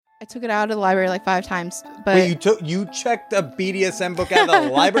I took it out of the library like 5 times. But Wait, you checked a BDSM book out of the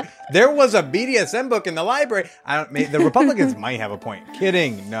library? There was a BDSM book in the library. The Republicans might have a point.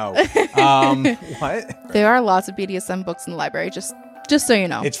 Kidding. No. What? There are lots of BDSM books in the library, just so you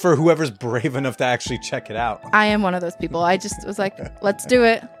know. It's for whoever's brave enough to actually check it out. I am one of those people. I just was like, let's do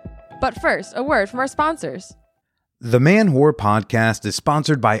it. But first, a word from our sponsors. The Man Whore Podcast is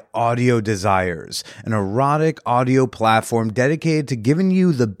sponsored by Audio Desires, an erotic audio platform dedicated to giving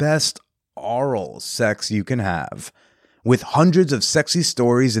you the best oral sex you can have. With hundreds of sexy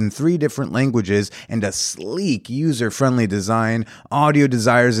stories in 3 different languages and a sleek, user-friendly design, Audio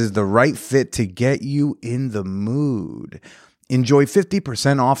Desires is the right fit to get you in the mood. Enjoy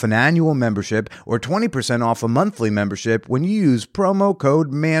 50% off an annual membership or 20% off a monthly membership when you use promo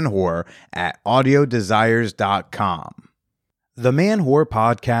code MANWHORE at audiodesires.com. The Man Whore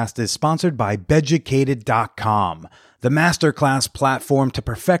Podcast is sponsored by Beducated.com, the masterclass platform to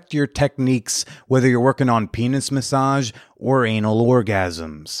perfect your techniques, whether you're working on penis massage or anal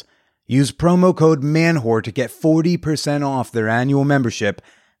orgasms. Use promo code MANWHORE to get 40% off their annual membership,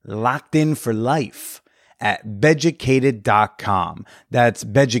 locked in for life, at Beducated.com. That's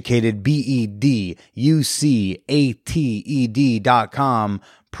Beducated, BEDUCATED.com,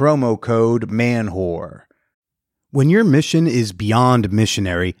 promo code MANWHORE. When your mission is beyond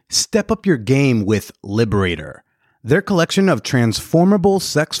missionary, step up your game with Liberator. Their collection of transformable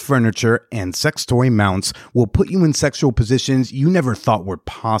sex furniture and sex toy mounts will put you in sexual positions you never thought were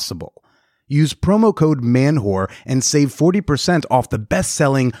possible. Use promo code MANWHORE and save 40% off the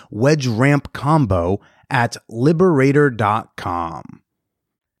best-selling Wedge Ramp Combo at Liberator.com.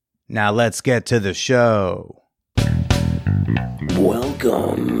 Now let's get to the show.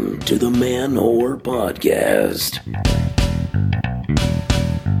 Welcome to the Man Whore Podcast.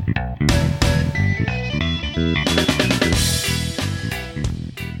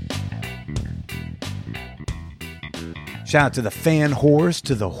 Shout out to the fan whores,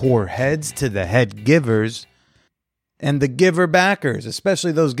 to the whore heads, to the head givers, and the giver backers,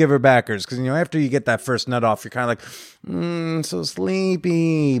 especially those giver backers. Because, after you get that first nut off, you're kind of like, so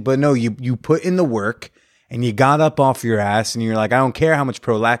sleepy. But no, you put in the work and you got up off your ass and you're like, I don't care how much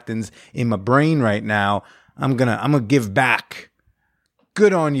prolactin's in my brain right now. I'm gonna give back.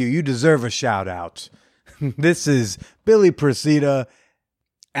 Good on you. You deserve a shout out. This is Billy Procida,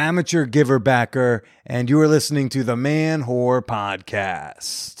 amateur giver backer, and you are listening to the Man Whore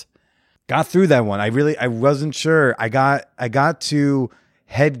Podcast. Got through that one. I wasn't sure. I got to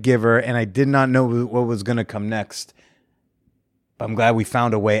head giver and I did not know what was going to come next. But I'm glad we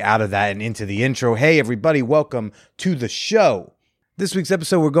found a way out of that and into the intro. Hey everybody, welcome to the show. This week's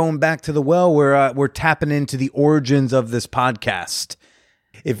episode, we're going back to the well. We're tapping into the origins of this podcast.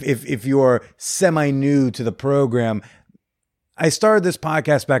 If you're semi-new to the program, I started this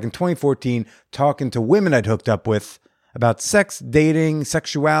podcast back in 2014 talking to women I'd hooked up with about sex, dating,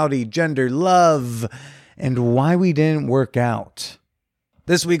 sexuality, gender, love, and why we didn't work out.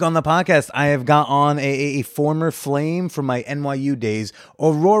 This week on the podcast, I have got on a former flame from my NYU days,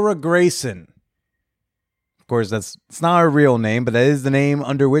 Aurora Grayson. Of course, it's not her real name, but that is the name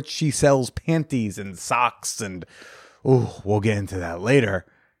under which she sells panties and socks, and we'll get into that later.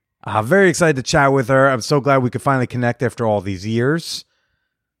 Very excited to chat with her. I'm so glad we could finally connect after all these years.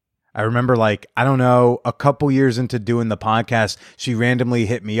 I remember, a couple years into doing the podcast, she randomly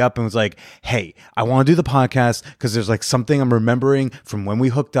hit me up and was like, hey, I want to do the podcast because there's something I'm remembering from when we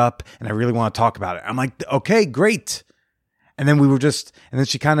hooked up and I really want to talk about it. I'm like, okay, great. And then and then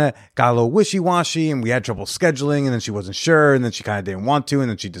she kind of got a little wishy-washy and we had trouble scheduling and then she wasn't sure and then she kind of didn't want to and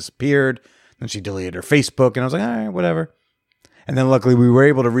then she disappeared. Then she deleted her Facebook and I was like, all right, whatever. And then luckily we were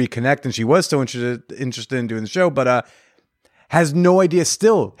able to reconnect and she was still interested in doing the show, but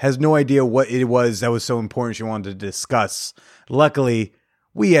still has no idea what it was that was so important she wanted to discuss. Luckily,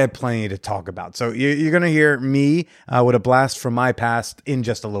 we had plenty to talk about. So you're going to hear me with a blast from my past in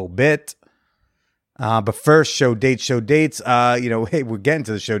just a little bit. But first, show dates. Hey, we're getting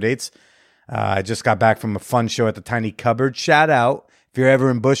to the show dates. I just got back from a fun show at the Tiny Cupboard. Shout out. If you're ever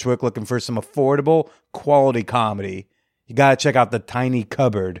in Bushwick looking for some affordable, quality comedy, you got to check out the Tiny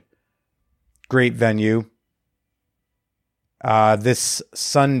Cupboard. Great venue. This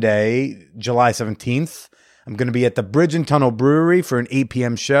Sunday, July 17th, I'm going to be at the Bridge and Tunnel Brewery for an 8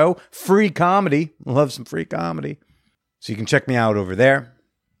 p.m. show. Free comedy. Love some free comedy. So you can check me out over there.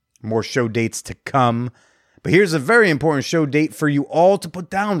 More show dates to come. But here's a very important show date for you all to put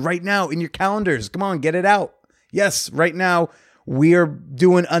down right now in your calendars. Come on, get it out. Yes, right now we are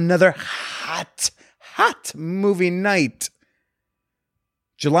doing another hot movie night.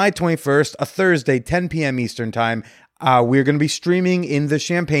 July 21st, a Thursday, 10 p.m. Eastern Time. we're going to be streaming in the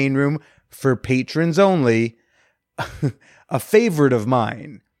Champagne Room for patrons only. A favorite of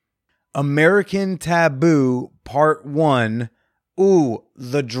mine, American Taboo Part 1. Ooh,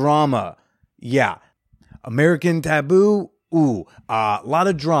 the drama. Yeah. American Taboo. Ooh, a lot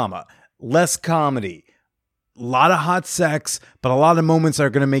of drama, less comedy, a lot of hot sex, but a lot of moments are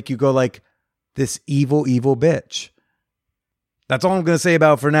going to make you go like, this evil, evil bitch. That's all I'm going to say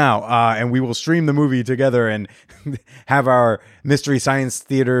about for now. And we will stream the movie together and have our Mystery Science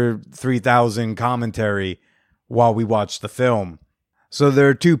Theater 3000 commentary while we watch the film. So there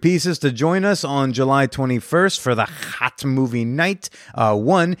are 2 pieces to join us on July 21st for the Hot Movie Night.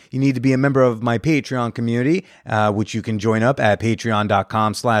 One, you need to be a member of my Patreon community, which you can join up at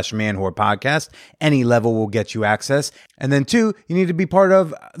patreon.com/manwhorepodcast. Any level will get you access. And then 2, you need to be part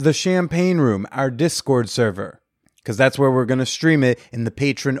of the Champagne Room, our Discord server, because that's where we're going to stream it in the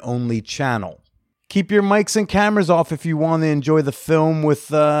patron-only channel. Keep your mics and cameras off if you want to enjoy the film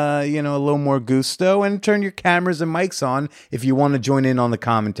with, a little more gusto, and turn your cameras and mics on if you want to join in on the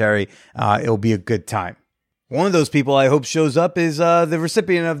commentary. It'll be a good time. One of those people I hope shows up is the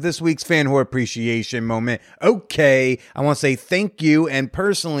recipient of this week's Fan Whore Appreciation Moment. Okay, I want to say thank you and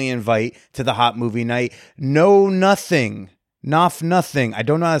personally invite to the Hot Movie Night Nothing. I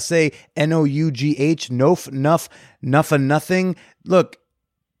don't know how to say Nough. Nothing. Look,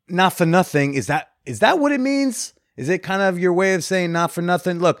 not for nothing. Is that what it means? Is it kind of your way of saying not for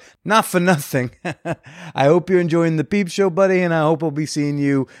nothing? Look, not for nothing. I hope you're enjoying the Peep Show, buddy, and I hope I'll be seeing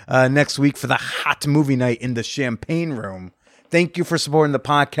you next week for the Hot Movie Night in the Champagne Room. Thank you for supporting the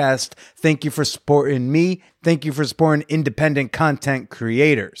podcast. Thank you for supporting me. Thank you for supporting independent content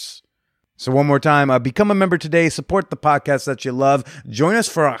creators. So one more time, become a member today. Support the podcast that you love. Join us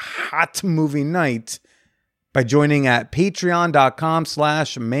for a Hot Movie Night by joining at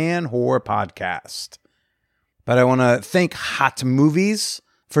patreon.com/manwhorepodcast. But I want to thank Hot Movies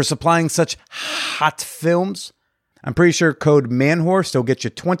for supplying such hot films. I'm pretty sure code MANWHORE still gets you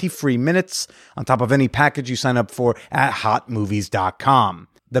 20 free minutes on top of any package you sign up for at hotmovies.com.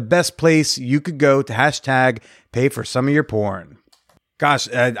 The best place you could go to #pay for some of your porn. Gosh,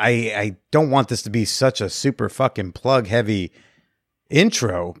 I don't want this to be such a super fucking plug heavy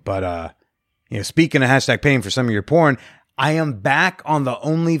intro, but speaking of #paying for some of your porn, I am back on the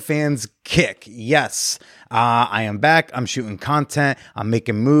OnlyFans kick. Yes, I am back. I'm shooting content. I'm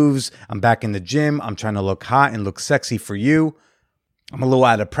making moves. I'm back in the gym. I'm trying to look hot and look sexy for you. I'm a little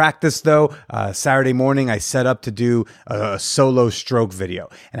out of practice, though. Saturday morning, I set up to do a solo stroke video.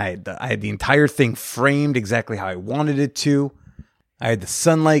 And I had the entire thing framed exactly how I wanted it to. I had the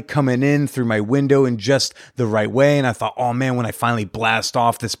sunlight coming in through my window in just the right way. And I thought, oh man, when I finally blast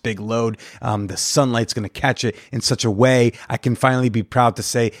off this big load, the sunlight's going to catch it in such a way I can finally be proud to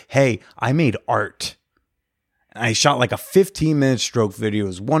say, hey, I made art. And I shot like a 15-minute stroke video. It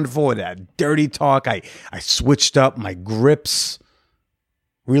was wonderful. It had dirty talk. I switched up my grips,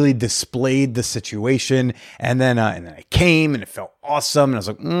 really displayed the situation. And then I came and it felt awesome. And I was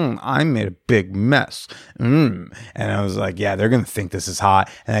like, I made a big mess. And I was like, yeah, they're going to think this is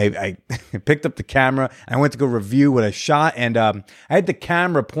hot. And I picked up the camera and I went to go review what I shot. And I had the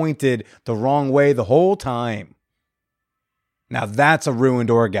camera pointed the wrong way the whole time. Now that's a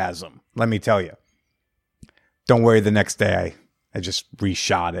ruined orgasm, let me tell you. Don't worry, the next day I just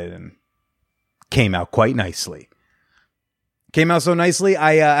reshot it and came out quite nicely. Came out so nicely,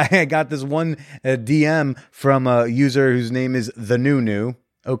 I got this one DM from a user whose name is The New.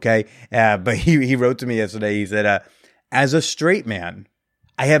 Okay, but he wrote to me yesterday. He said, as a straight man,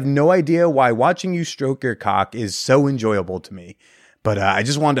 I have no idea why watching you stroke your cock is so enjoyable to me. But I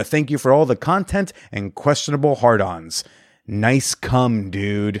just wanted to thank you for all the content and questionable hard-ons. Nice cum,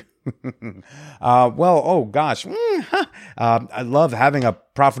 dude. Oh gosh. I love having a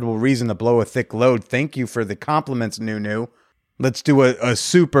profitable reason to blow a thick load. Thank you for the compliments, New. Let's do a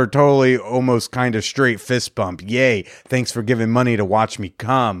super, totally, almost kind of straight fist bump. Yay. Thanks for giving money to watch me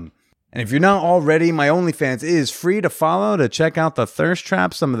come. And if you're not already, my OnlyFans is free to follow to check out the thirst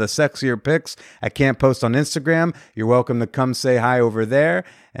trap, some of the sexier pics I can't post on Instagram. You're welcome to come say hi over there.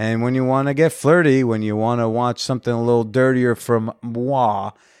 And when you want to get flirty, when you want to watch something a little dirtier from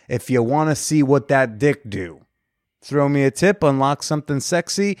moi, if you want to see what that dick do, throw me a tip, unlock something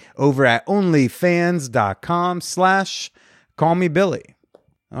sexy over at onlyfans.com/callmebilly.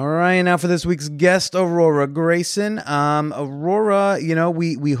 All right, now for this week's guest, Aurora Grayson. Aurora,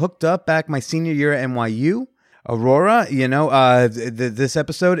 we hooked up back my senior year at NYU. Aurora, this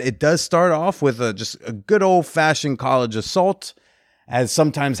episode, it does start off with just a good old-fashioned college assault, as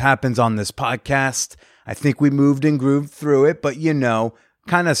sometimes happens on this podcast. I think we moved and grooved through it, but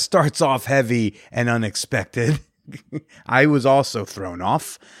kind of starts off heavy and unexpected. I was also thrown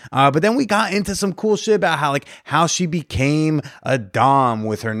off. But then we got into some cool shit about how she became a dom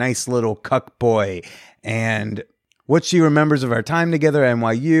with her nice little cuck boy, and what she remembers of our time together at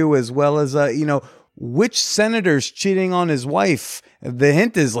NYU, as well as, which senator's cheating on his wife. The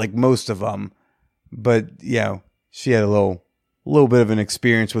hint is like most of them. But, she had a little bit of an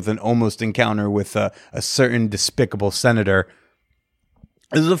experience with an almost encounter with a certain despicable senator.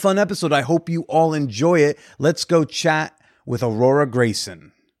 This is a fun episode. I hope you all enjoy it. Let's go chat with Aurora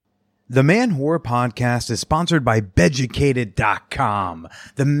Grayson. The Man Whore Podcast is sponsored by Beducated.com,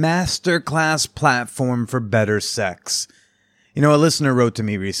 the masterclass platform for better sex. A listener wrote to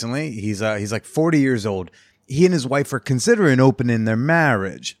me recently. He's like 40 years old. He and his wife are considering opening their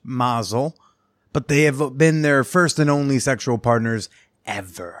marriage, mazel, but they have been their first and only sexual partners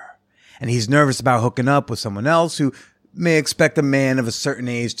ever. And he's nervous about hooking up with someone else who may expect a man of a certain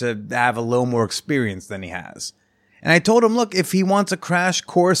age to have a little more experience than he has. And I told him, look, if he wants a crash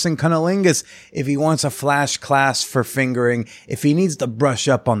course in cunnilingus, if he wants a flash class for fingering, if he needs to brush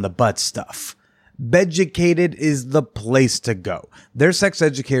up on the butt stuff, Beducated is the place to go. Their sex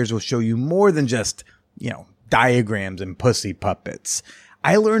educators will show you more than just, diagrams and pussy puppets.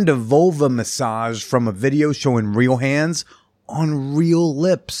 I learned a vulva massage from a video showing real hands on real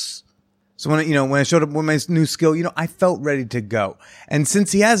lips. So when I showed up with my new skill, I felt ready to go. And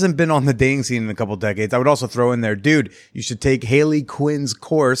since he hasn't been on the dating scene in a couple decades, I would also throw in there, dude, you should take Haley Quinn's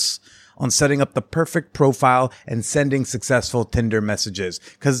course on setting up the perfect profile and sending successful Tinder messages,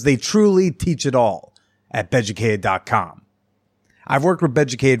 because they truly teach it all at Beducated.com. I've worked with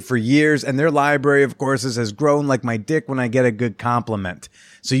Beducated for years, and their library of courses has grown like my dick when I get a good compliment.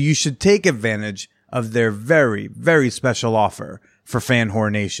 So you should take advantage of their very, very special offer for Fan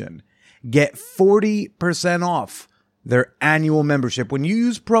Whore Nation. Get 40% off their annual membership when you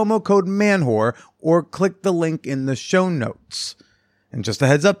use promo code MANWHORE or click the link in the show notes. And just a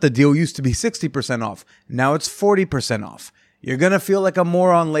heads up, the deal used to be 60% off. Now it's 40% off. You're going to feel like a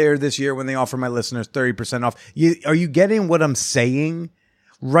moron later this year when they offer my listeners 30% off. Are you getting what I'm saying?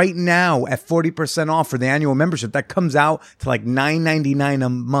 Right now at 40% off for the annual membership, that comes out to like $9.99 a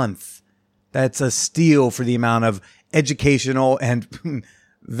month. That's a steal for the amount of educational and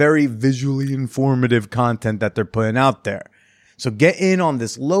very visually informative content that they're putting out there. So get in on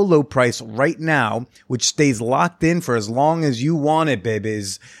this low, low price right now, which stays locked in for as long as you want it,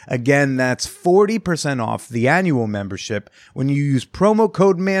 babies. Again, that's 40% off the annual membership when you use promo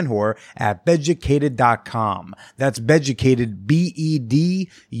code MANWHORE at Beducated.com. That's Beducated,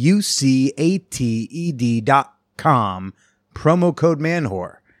 BEDUCATED.com. Promo code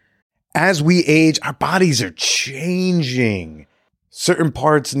MANWHORE. As we age, our bodies are changing. Certain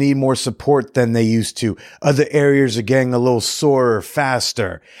parts need more support than they used to. Other areas are getting a little sorer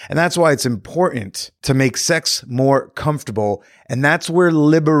faster. And that's why it's important to make sex more comfortable. And that's where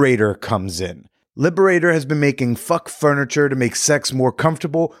Liberator comes in. Liberator has been making fuck furniture to make sex more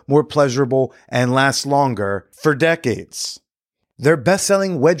comfortable, more pleasurable, and last longer for decades. Their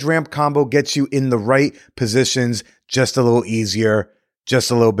best-selling wedge ramp combo gets you in the right positions just a little easier,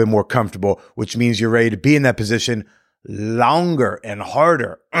 just a little bit more comfortable, which means you're ready to be in that position longer and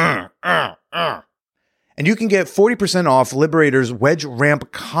harder. And you can get 40% off Liberator's Wedge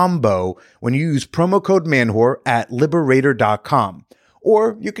Ramp Combo when you use promo code MANWHORE at Liberator.com.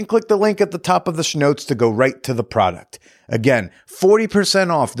 Or you can click the link at the top of the show notes to go right to the product. Again,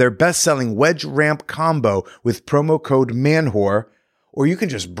 40% off their best-selling Wedge Ramp Combo with promo code MANWHORE. Or you can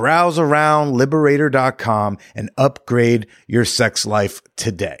just browse around Liberator.com and upgrade your sex life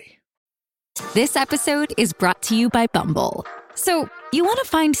today. This episode is brought to you by Bumble. So, you want to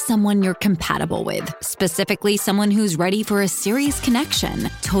find someone you're compatible with, specifically someone who's ready for a serious connection,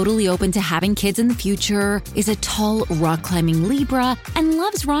 totally open to having kids in the future, is a tall, rock-climbing Libra, and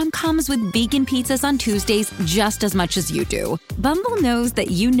loves rom-coms with vegan pizzas on Tuesdays just as much as you do. Bumble knows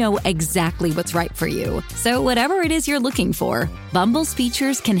that you know exactly what's right for you. So whatever it is you're looking for, Bumble's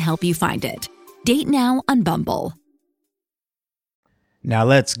features can help you find it. Date now on Bumble. Now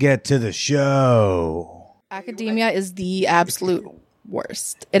let's get to the show. Academia is the absolute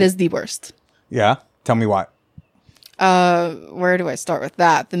worst. It is the worst. Yeah? Tell me why. Where do I start with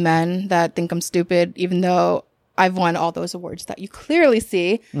that? The men that think I'm stupid, even though I've won all those awards that you clearly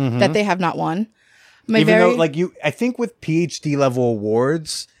see that they have not won. I think with PhD level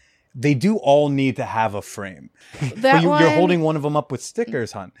awards, they do all need to have a frame. But you're holding one of them up with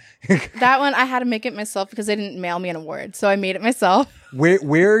stickers, hon. That one, I had to make it myself because they didn't mail me an award. So I made it myself.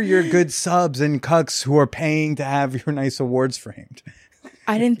 Where are your good subs and cucks who are paying to have your nice awards framed?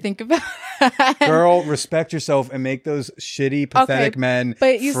 I didn't think about that. Girl, respect yourself and make those shitty, pathetic men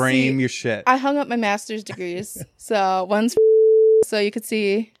but you frame see, your shit. I hung up my master's degrees. So one's so you could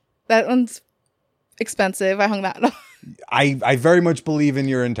see that one's expensive. I hung that up. I very much believe in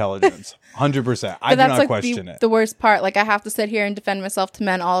your intelligence. 100%. I do that's not like question it. the worst part. Like I have to sit here and defend myself to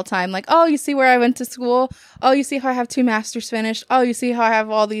men all the time. Like, oh, you see where I went to school? Oh, you see how I have 2 masters finished? Oh, you see how I have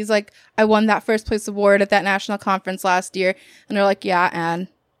all these, like, I won that first place award at that national conference last year. And they're like, yeah, and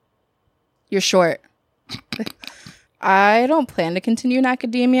you're short. I don't plan to continue in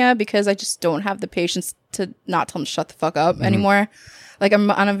academia because I just don't have the patience to not tell them to shut the fuck up anymore. Like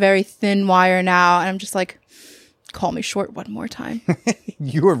I'm on a very thin wire now, and I'm just like, call me short one more time.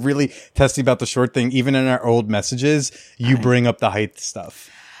 You were really testy about the short thing. Even in our old messages, you bring up the height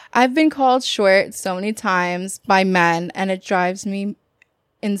stuff. I've been called short so many times by men, and it drives me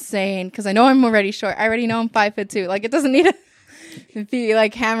insane because I know I'm already short. I already know I'm 5'2". Like it doesn't need to be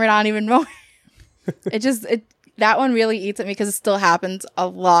like hammered on even more. That one really eats at me because it still happens a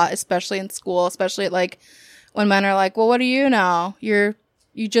lot, especially in school, especially like when men are like, well, what do you know? You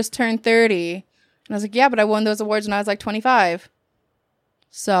just turned 30. And I was like, yeah, but I won those awards when I was like 25.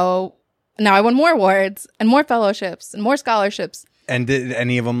 So now I won more awards and more fellowships and more scholarships. And did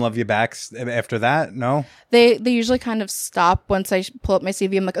any of them love you back after that? No? They usually kind of stop once I pull up my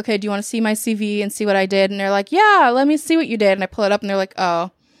CV. I'm like, okay, do you want to see my CV and see what I did? And they're like, yeah, let me see what you did. And I pull it up and they're like,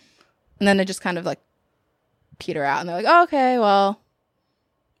 oh. And then they just kind of like peter out. And they're like, oh, okay, well,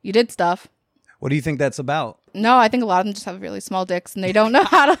 you did stuff. What do you think that's about? No, I think a lot of them just have really small dicks and they don't know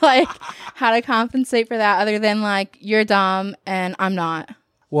how to compensate for that other than like, you're dumb and I'm not.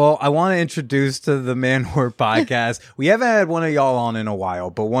 Well, I want to introduce to the Man Whore podcast. We haven't had one of y'all on in a while,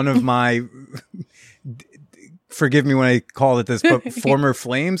 but one of my, forgive me when I call it this, but former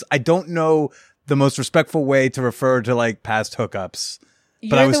flames. I don't know the most respectful way to refer to like past hookups.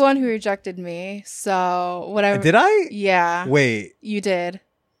 You're the one who rejected me, so whatever. Did I? Yeah. Wait. You did.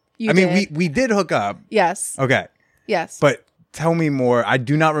 I mean, we did hook up. Yes. Okay. Yes. But tell me more. I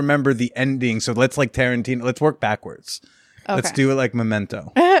do not remember the ending, so let's like Tarantino. Let's work backwards. Okay. Let's do it like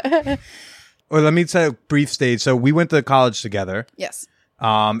Memento. Or let me set a brief stage. So we went to college together. Yes.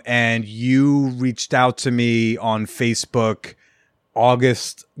 And you reached out to me on Facebook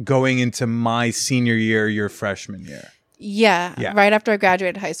August going into my senior year, your freshman year. Yeah. Right after I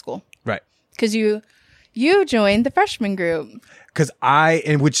graduated high school. Right. Because you joined the freshman group. Because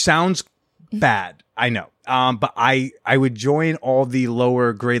which sounds bad, I know. But I would join all the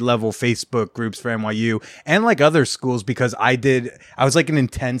lower grade level Facebook groups for NYU and like other schools because I was like an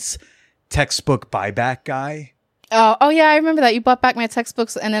intense textbook buyback guy. Oh yeah, I remember that. You bought back my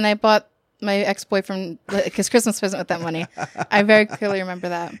textbooks and then I bought my ex-boyfriend his Christmas present with that money. I very clearly remember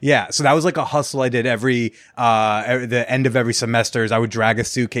that. Yeah, so that was like a hustle I did every the end of every semesters. I would drag a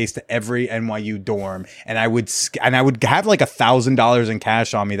suitcase to every NYU dorm, and I would have like $1,000 in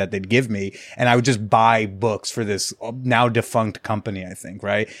cash on me that they'd give me, and I would just buy books for this now defunct company, I think,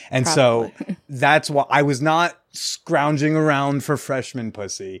 right? And Probably. So that's why I was not scrounging around for freshman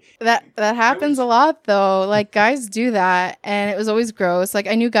pussy. That happens a lot though. Like guys do that and it was always gross. Like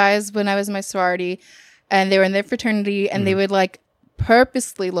I knew guys when I was in my sorority and they were in their fraternity and they would like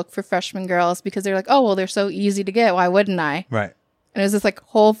purposely look for freshman girls because they're like, oh well, they're so easy to get, why wouldn't I? Right. And it was this like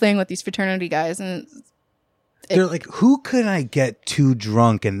whole thing with these fraternity guys and they're like, who could I get too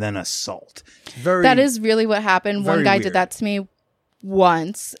drunk and then assault? That is really what happened. One guy did that to me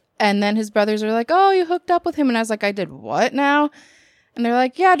once. And then his brothers were like, oh, you hooked up with him. And I was like, I did what now? And they're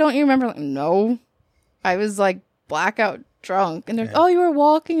like, yeah, don't you remember? Like, no. I was like blackout drunk. And they're like, oh, you were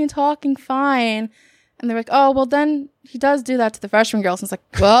walking and talking fine. And they're like, oh, well, then he does do that to the freshman girls. And it's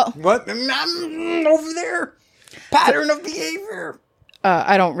like, well. What? Over there. Pattern of behavior.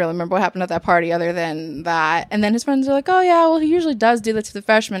 I don't really remember what happened at that party other than that. And then his friends are like, oh, yeah, well, he usually does do that to the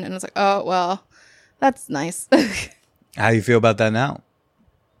freshmen. And it's like, oh, well, that's nice. How do you feel about that now?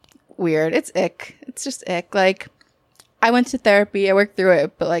 Weird. It's ick. It's just ick. Like, I went to therapy. I worked through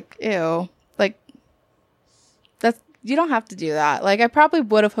it, but like, ew. Like, you don't have to do that. Like, I probably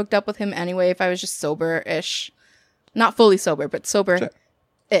would have hooked up with him anyway if I was just sober-ish. Not fully sober, but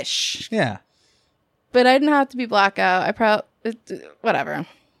sober-ish. Sure. Yeah. But I didn't have to be blackout. Whatever.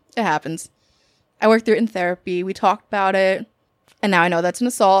 It happens. I worked through it in therapy. We talked about it. And now I know that's an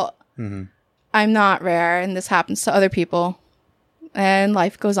assault. Mm-hmm. I'm not rare, and this happens to other people. And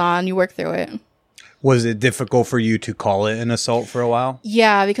life goes on. You work through it. Was it difficult for you to call it an assault for a while?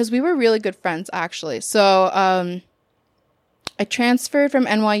 Yeah, because we were really good friends, actually. So I transferred from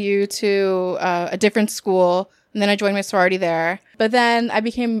NYU to a different school, and then I joined my sorority there. But then I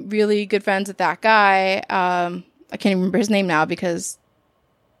became really good friends with that guy. I can't even remember his name now because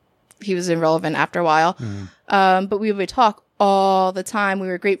he was irrelevant after a while. But we would talk all the time. We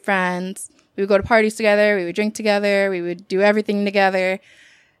were great friends. We would go to parties together. We would drink together. We would do everything together.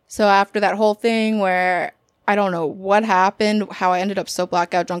 So after that whole thing where I don't know what happened, how I ended up so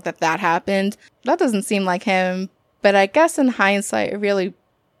blackout drunk that happened, that doesn't seem like him. But I guess in hindsight, it really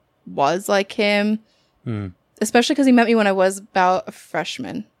was like him. Especially because he met me when I was about a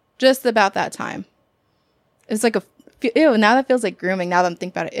freshman. Just about that time. It's like ew, now that feels like grooming. Now that I'm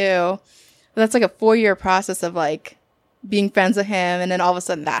thinking about it, ew. But that's like a 4-year process of like being friends with him and then all of a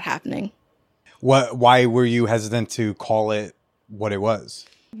sudden that happening. Why were you hesitant to call it what it was?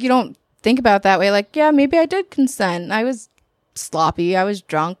 You don't think about it that way. Like, yeah, maybe I did consent. I was sloppy. I was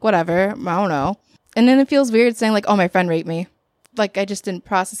drunk, whatever. I don't know. And then it feels weird saying like, oh, my friend raped me. Like, I just didn't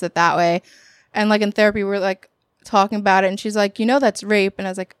process it that way. And like in therapy, we're like talking about it and she's like, that's rape. And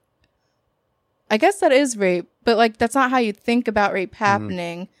I was like, I guess that is rape, but like, that's not how you think about rape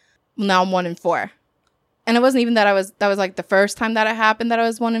happening. Well, now I'm 1 in 4. And it wasn't even that was like the first time that it happened that I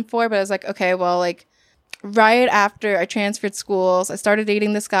was 1 in 4, but I was like, okay, well, like right after I transferred schools, I started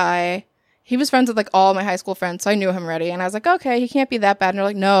dating this guy. He was friends with like all my high school friends, so I knew him already. And I was like, okay, he can't be that bad. And they're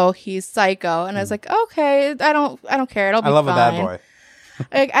like, no, he's psycho. And I was like, okay, I don't care. It'll be fine. I love a bad boy.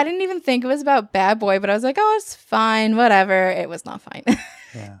 Like, I didn't even think it was about bad boy, but I was like, oh, it's fine, whatever. It was not fine.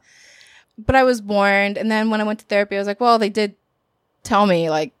 Yeah. But I was warned. And then when I went to therapy, I was like, well, they did tell me,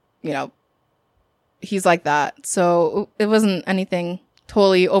 like, he's like that. So it wasn't anything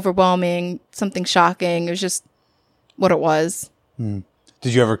totally overwhelming, something shocking. It was just what it was.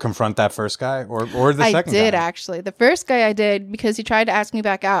 Did you ever confront that first guy or the second guy? I did, actually. The first guy I did because he tried to ask me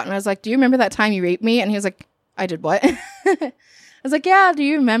back out. And I was like, do you remember that time you raped me? And he was like, I did what? I was like, yeah, do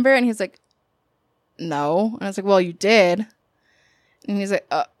you remember? And he's like, no. And I was like, well, you did. And he's like,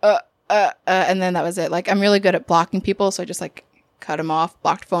 and then that was it. Like, I'm really good at blocking people. So I just like cut him off,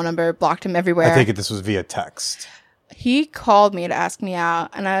 blocked phone number, blocked him everywhere. I take it this was via text. He called me to ask me out.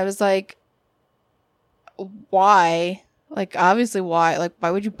 And I was like, why? Like, obviously, why? Like,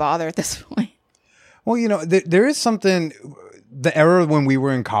 why would you bother at this point? Well, there is something, the era when we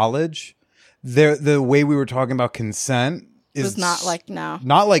were in college, the way we were talking about consent is not like now.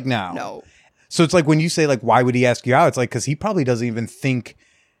 Not like now. No. So it's like when you say, like, why would he ask you out? It's like, because he probably doesn't even think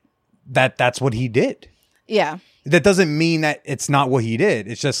that that's what he did. Yeah. That doesn't mean that it's not what he did.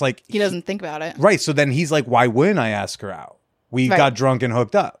 It's just like... He doesn't think about it. Right. So then he's like, why wouldn't I ask her out? We got drunk and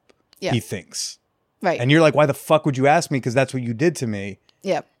hooked up. Yeah. He thinks. Right. And you're like, why the fuck would you ask me? Because that's what you did to me.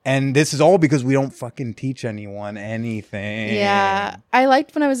 Yeah. And this is all because we don't fucking teach anyone anything. Yeah. I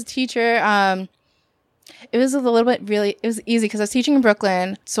liked when I was a teacher. It was a little bit it was easy because I was teaching in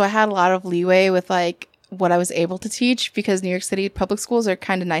Brooklyn. So I had a lot of leeway with like what I was able to teach because New York City public schools are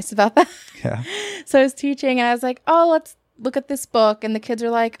kind of nice about that. Yeah. So I was teaching and I was like, oh, let's look at this book. And the kids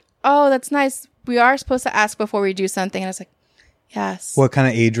are like, oh, that's nice. We are supposed to ask before we do something. And I was like, yes. What kind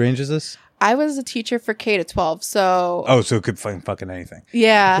of age range is this? I was a teacher for K to 12. So. Oh, so it could fucking anything.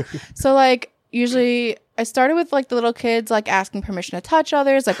 Yeah. So like usually I started with like the little kids, like asking permission to touch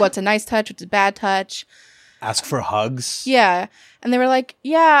others. Like what's a nice touch? What's a bad touch? Ask for hugs. Yeah. And they were like,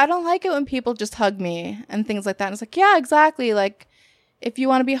 yeah, I don't like it when people just hug me and things like that. And I was like, yeah, exactly. Like if you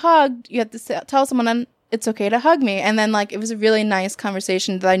want to be hugged, you have to tell someone and it's okay to hug me. And then like, it was a really nice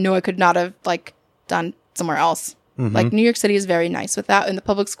conversation that I knew I could not have like done somewhere else. Mm-hmm. Like New York City is very nice with that in the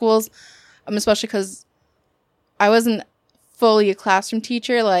public schools. Especially because I wasn't fully a classroom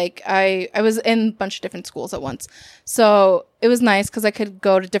teacher. Like I was in a bunch of different schools at once. So it was nice because I could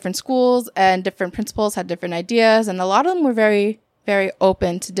go to different schools and different principals had different ideas. And a lot of them were very, very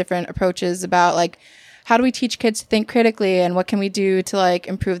open to different approaches about like, how do we teach kids to think critically and what can we do to like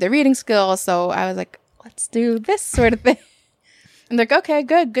improve their reading skills? So I was like, let's do this sort of thing. And they're like, okay,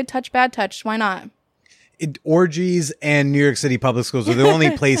 good touch, bad touch. Why not? Orgies and New York City public schools are the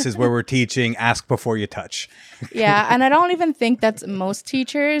only places where we're teaching ask before you touch. Yeah, and I don't even think that's most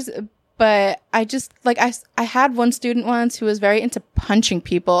teachers, but I just like I had one student once who was very into punching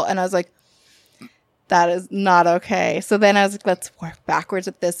people and I was like, that is not okay. So then I was like, let's work backwards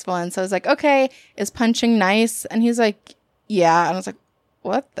with this one. So I was like, okay, is punching nice? And he's like, yeah. And I was like,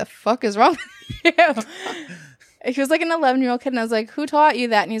 what the fuck is wrong with you? He was like an 11-year-old kid, and I was like, who taught you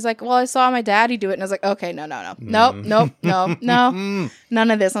that? And he's like, well, I saw my daddy do it. And I was like, okay, no. Nope,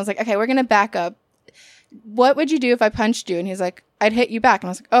 none of this. And I was like, okay, we're going to back up. What would you do if I punched you? And he's like, I'd hit you back. And I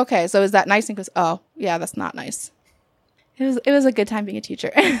was like, okay, so is that nice? And he goes, oh, yeah, that's not nice. It was a good time being a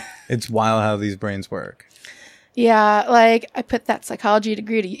teacher. It's wild how these brains work. Yeah, like I put that psychology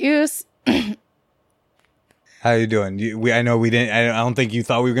degree to use. How you doing? I know we didn't. I don't think you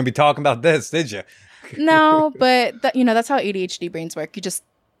thought we were going to be talking about this, did you? No, but that's how ADHD brains work. You just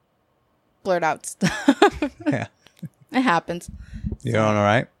blurt out stuff. Yeah. It happens. You doing all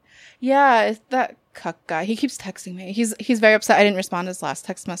right? Yeah, it's that Cuck guy. He keeps texting me. He's very upset. I didn't respond to his last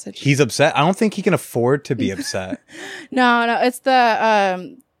text message. He's upset. I don't think he can afford to be upset. No, it's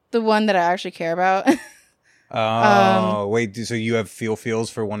the one that I actually care about. Oh, wait. So you have feels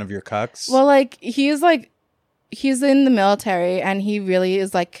for one of your cucks? Well, he's in the military, and he really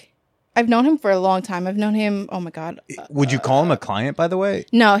is like. I've known him for a long time. I've known him. Oh my God. Would you call him a client, by the way?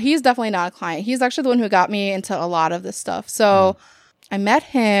 No, he's definitely not a client. He's actually the one who got me into a lot of this stuff. So I met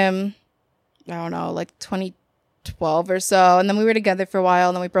him, I don't know, like 2012 or so. And then we were together for a while,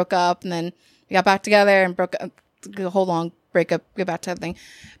 and then we broke up, and then we got back together and broke up. A whole long breakup, get back to everything.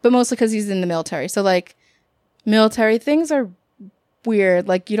 But mostly because he's in the military. So like military things are weird.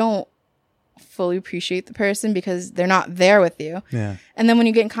 Like you don't fully appreciate the person because they're not there with you. Yeah. And then when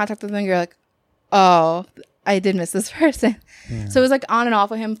you get in contact with them, you're like, oh, I did miss this person. Yeah. So it was like on and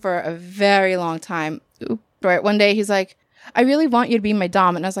off with him for a very long time. Right. One day he's like, I really want you to be my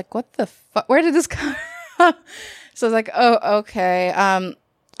dom. And I was like, what the fuck? Where did this come from? So I was like, oh, okay.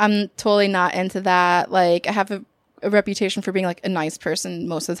 I'm totally not into that. Like I have a reputation for being like a nice person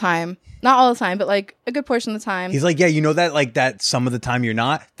most of the time. Not all the time, but like a good portion of the time. He's like, yeah, you know that like that some of the time you're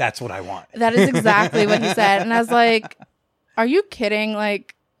not? That's what I want. That is exactly what he said. And I was like, are you kidding?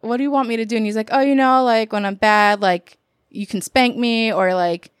 Like, what do you want me to do? And he's like, oh, like when I'm bad, like you can spank me or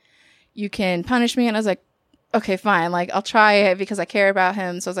like you can punish me. And I was like, okay, fine. Like I'll try it because I care about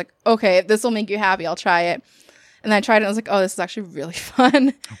him. So I was like, okay, if this will make you happy, I'll try it. And then I tried it and I was like, oh, this is actually really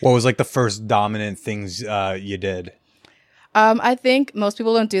fun. What was like the first dominant things you did? I think most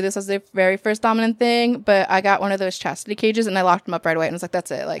people don't do this as their very first dominant thing, but I got one of those chastity cages and I locked him up right away and was like, that's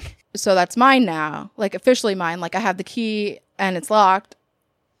it. Like, so that's mine now. Like officially mine. Like I have the key and it's locked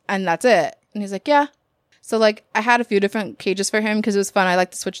and that's it. And he's like, yeah. So like I had a few different cages for him because it was fun. I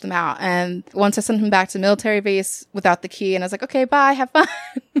like to switch them out. And once I sent him back to military base without the key and I was like, okay, bye, have fun.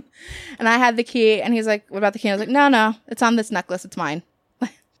 And I had the key and he's like, what about the key? And I was like, no, it's on this necklace. It's mine.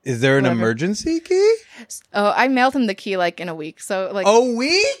 Is there an emergency key? Oh, I mailed him the key like in a week. So like a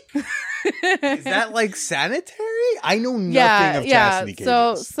week? Is that like sanitary? I know nothing of chastity cages.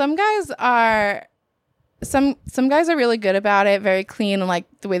 So some guys are really good about it, very clean, and like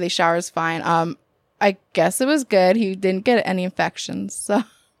the way they shower is fine. I guess it was good. He didn't get any infections. So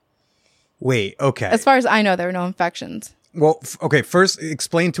wait, okay. As far as I know, there were no infections. Well, okay. First,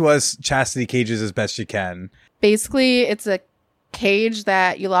 explain to us chastity cages as best you can. Basically, it's a cage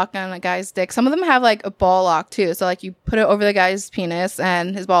that you lock on a guy's dick. Some of them have like a ball lock too. So like you put it over the guy's penis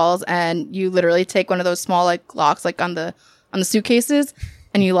and his balls, and you literally take one of those small like locks like on the suitcases,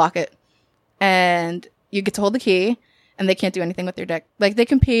 and you lock it, and you get to hold the key. And they can't do anything with their dick. Like they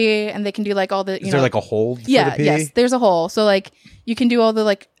can pee and they can do like all the, Is there like a hole for yeah, the pee? Yes, there's a hole. So like you can do all the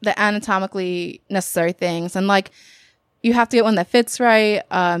like the anatomically necessary things. And like you have to get one that fits right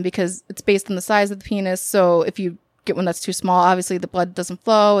because it's based on the size of the penis. So if you get one that's too small, obviously the blood doesn't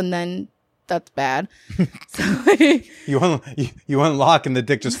flow and then that's bad. So, you unlock and the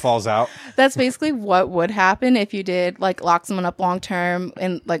dick just falls out. That's basically what would happen if you did like lock someone up long term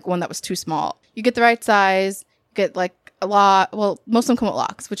in like one that was too small. You get the right size, get like a lot. Well, most of them come with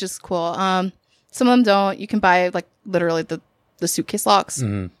locks, which is cool. Some of them don't. You can buy like literally the suitcase locks.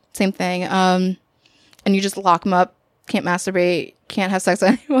 Mm-hmm. Same thing. And you just lock them up. Can't masturbate. Can't have sex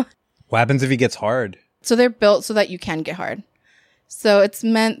with anyone. What happens if he gets hard? So they're built so that you can get hard. So it's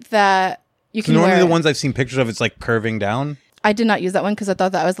meant that you can. Normally the ones I've seen pictures of, it's like curving down. I did not use that one because I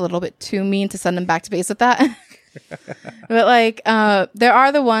thought that was a little bit too mean to send them back to base with that. But like there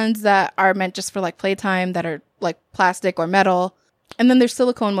are the ones that are meant just for like playtime that are like plastic or metal, and then there's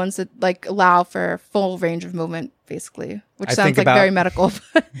silicone ones that like allow for full range of movement, basically, which sounds like very medical,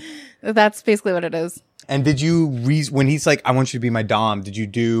 but that's basically what it is. And did you when he's like, I want you to be my dom, did you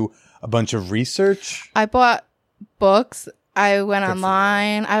do a bunch of research? I bought books. I went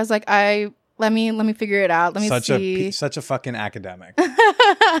online. I was like, let me figure it out. Let me see. Such a fucking academic.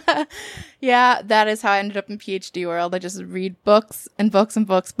 Yeah, that is how I ended up in PhD world. I just read books and books and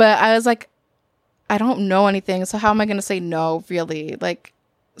books. But I was like, I don't know anything. So how am I going to say no, really? Like,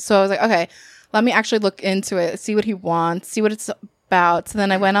 so I was like, okay, let me actually look into it, see what he wants, see what it's about. So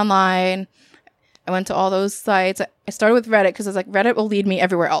then I went online. I went to all those sites. I started with Reddit because I was like, Reddit will lead me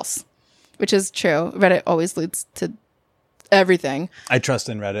everywhere else, which is true. Reddit always leads to everything. I trust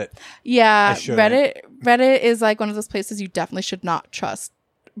in Reddit. Yeah, Reddit is like one of those places you definitely should not trust,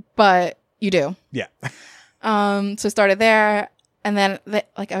 but you do. Yeah. So I started there, and then it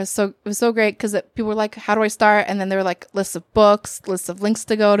was so great because people were like, "How do I start?" And then there were like lists of books, lists of links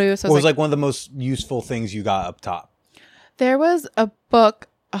to go to. So what was like one of the most useful things you got up top? There was a book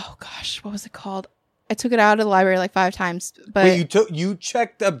oh gosh, what was it called? I took it out of the library like 5 times. But Wait, you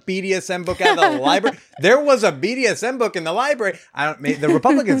checked a BDSM book out of the library? There was a BDSM book in the library. The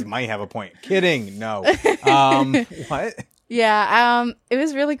Republicans might have a point. Kidding. No. What? Yeah. It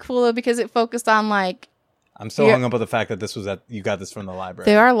was really cool though, because it focused on like, I'm so hung up on the fact that you got this from the library.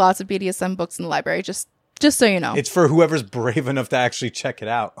 there are lots of BDSM books in the library, just so you know. It's for whoever's brave enough to actually check it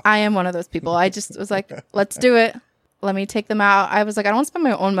out. I am one of those people. I just was like, let's do it. Let me take them out. I was like, I don't want to spend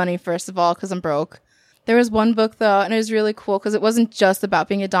my own money, first of all, because I'm broke. There was one book, though, and it was really cool because it wasn't just about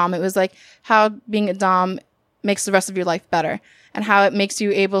being a dom. It was like how being a dom makes the rest of your life better and how it makes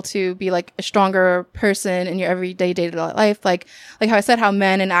you able to be like a stronger person in your everyday day-to-day life. Like how I said, how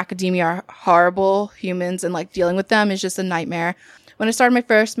men in academia are horrible humans and like dealing with them is just a nightmare. When I started my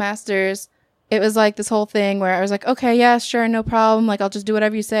first master's, it was like this whole thing where I was like, okay, yeah, sure, no problem. Like, I'll just do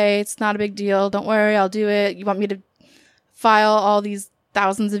whatever you say. It's not a big deal. Don't worry, I'll do it. You want me to file all these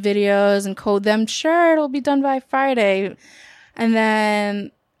thousands of videos and code them? Sure, it'll be done by Friday. And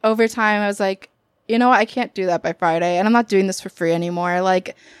then over time, I was like, you know what? I can't do that by Friday. And I'm not doing this for free anymore.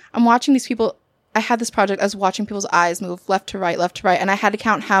 Like, I'm watching these people. I had this project. I was watching people's eyes move left to right. And I had to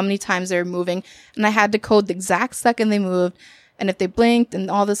count how many times they were moving. And I had to code the exact second they moved. And if they blinked and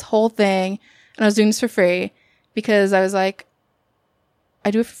all this whole thing. And I was doing this for free because I was like,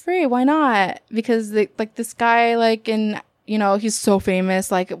 I do it for free. Why not? Because this guy, like, he's so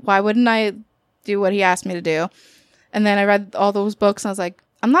famous. Like, why wouldn't I do what he asked me to do? And then I read all those books and I was like,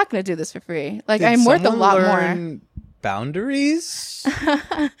 I'm not going to do this for free. Like, I'm worth a lot more. Boundaries?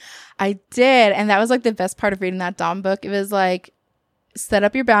 I did. And that was like the best part of reading that Dom book. It was like, set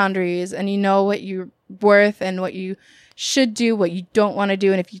up your boundaries and you know what you're worth and what you should do, what you don't want to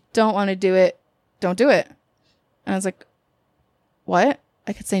do. And if you don't want to do it, don't do it. And I was like, what?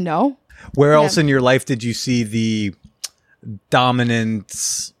 I could say no. Where else in your life did you see the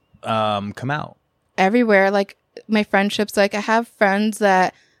dominance come out? Everywhere. Like my friendships, like I have friends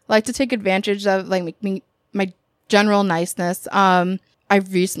that like to take advantage of like my general niceness. I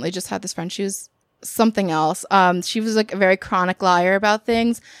recently just had this friend. She was something else. She was like a very chronic liar about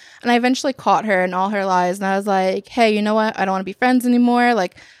things. And I eventually caught her in all her lies. And I was like, hey, you know what? I don't want to be friends anymore.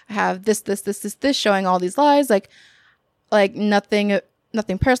 Like I have this, showing all these lies. Like nothing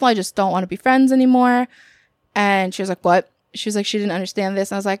personal. I just don't want to be friends anymore. And she was like, what? She was like, she didn't understand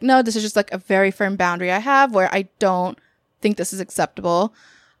this. And I was like, no, this is just like a very firm boundary I have where I don't think this is acceptable.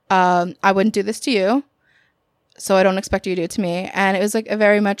 I wouldn't do this to you. So I don't expect you to do it to me. And it was like a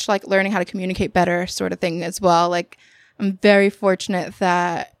very much like learning how to communicate better sort of thing as well. Like I'm very fortunate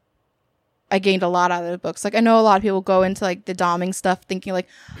that I gained a lot out of the books. Like I know a lot of people go into like the doming stuff thinking like,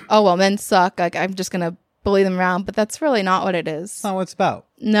 oh, well, men suck. Like I'm just going to bully them around. But that's really not what it is. That's not what it's about.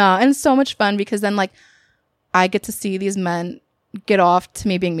 No. And it's so much fun because then like I get to see these men get off to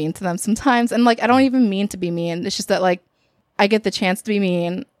me being mean to them sometimes. And like I don't even mean to be mean. It's just that like I get the chance to be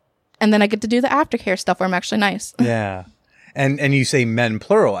mean. And then I get to do the aftercare stuff where I'm actually nice. Yeah. And you say men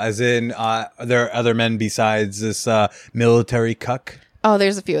plural, as in are there other men besides this military cuck? Oh,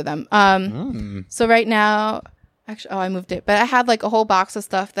 there's a few of them. So right now, actually, I moved it. But I had like a whole box of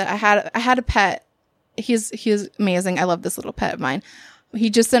stuff that I had a pet. He's amazing. I love this little pet of mine. He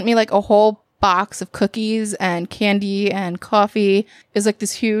just sent me like a whole box of cookies and candy and coffee. It was like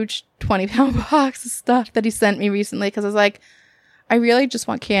this huge 20-pound box of stuff that he sent me recently because I was like, I really just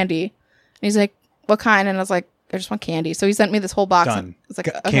want candy. And he's like, what kind? And I was like, I just want candy. So he sent me this whole box. Done. It's like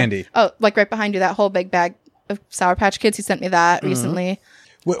okay. Candy. Oh, like right behind you, that whole big bag of Sour Patch Kids. He sent me that recently.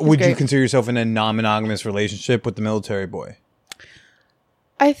 Would you consider yourself in a non-monogamous relationship with the military boy?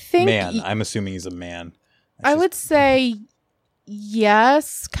 I think... Man. I'm assuming he's a man. I would say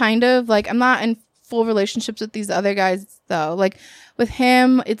yes, kind of. Like, I'm not in full relationships with these other guys, though. Like, with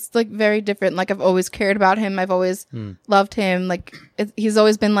him, it's, like, very different. Like, I've always cared about him. I've always loved him. Like, he's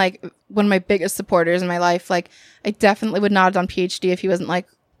always been, like, one of my biggest supporters in my life. Like, I definitely would not have done PhD if he wasn't like,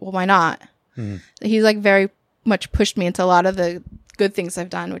 well, why not? He's, like, very much pushed me into a lot of the good things I've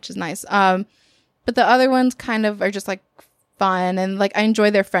done, which is nice. But the other ones kind of are just, like, fun. And, like, I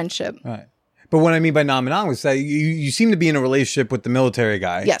enjoy their friendship. Right. But what I mean by non-monogamous is that you seem to be in a relationship with the military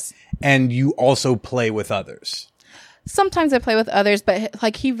guy. Yes. And you also play with others. Sometimes I play with others, but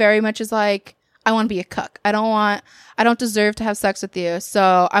like he very much is like, I want to be a cuck. I don't deserve to have sex with you.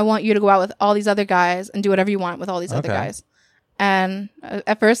 So I want you to go out with all these other guys and do whatever you want with all these other guys. And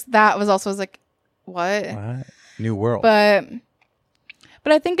at first that was also like, what? New world.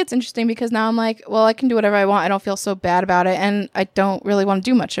 But I think it's interesting because now I'm like, well, I can do whatever I want. I don't feel so bad about it. And I don't really want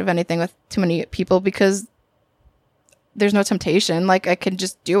to do much of anything with too many people because there's no temptation. Like I can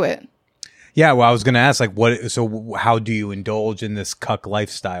just do it. Yeah, well, I was going to ask, like, how do you indulge in this cuck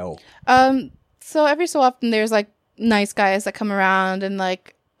lifestyle? So every so often there's like nice guys that come around and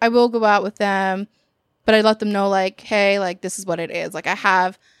like I will go out with them, but I let them know like, hey, like this is what it is. Like I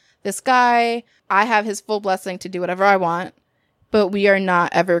have this guy, I have his full blessing to do whatever I want, but we are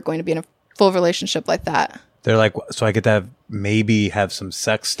not ever going to be in a full relationship like that. They're like, so I get to maybe have some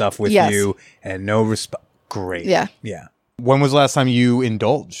sex stuff with you and no respect. Great. Yeah. Yeah. When was the last time you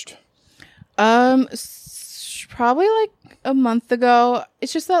indulged? Probably like a month ago.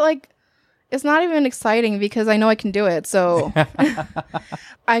 It's just that like, it's not even exciting because I know I can do it. So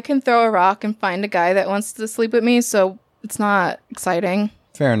I can throw a rock and find a guy that wants to sleep with me. So it's not exciting.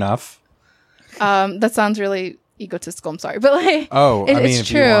 Fair enough. That sounds really egotistical. I'm sorry, but like, if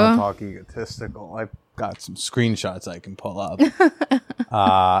true. you want to talk egotistical, I've got some screenshots I can pull up. Because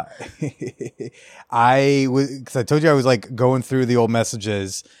I told you I was like going through the old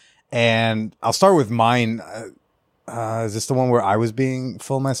messages, and I'll start with mine. Is this the one where I was being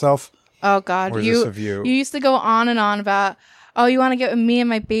full of myself? Oh God, or is this of you? You used to go on and on about, oh, you want to get with me and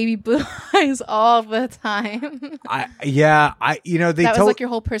my baby blue eyes all the time. That was like your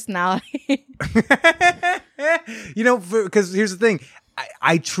whole personality. Because here's the thing,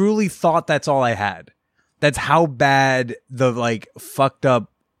 I truly thought that's all I had. That's how bad the like fucked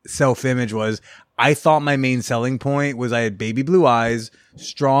up self-image was. I thought my main selling point was I had baby blue eyes,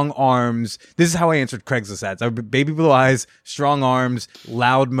 strong arms. This is how I answered Craigslist ads. I would baby blue eyes, strong arms,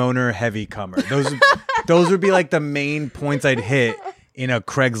 loud moaner, heavy comer. Those would be like the main points I'd hit in a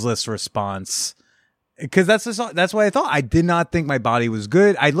Craigslist response. Because that's what I thought. I did not think my body was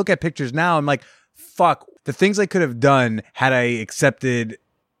good. I look at pictures now. I'm like, fuck, the things I could have done had I accepted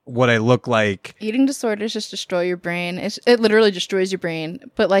what I look like. Eating disorders just destroy your brain. It literally destroys your brain,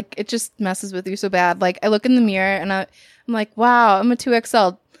 but like it just messes with you so bad. Like I look in the mirror and I'm like, wow, I'm a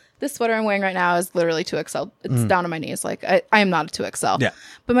 2XL. This sweater I'm wearing right now is literally 2XL. It's down to my knees. Like I am not a 2XL. Yeah.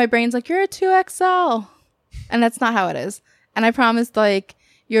 But my brain's like, you're a 2XL. And that's not how it is. And I promised like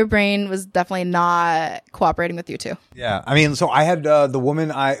your brain was definitely not cooperating with you too. Yeah. I mean, so I had the woman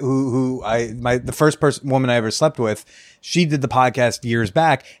the first woman I ever slept with, she did the podcast years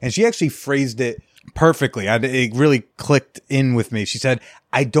back and she actually phrased it perfectly. It really clicked in with me. She said,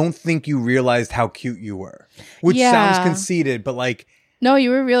 I don't think you realized how cute you were, which sounds conceited, but like, no,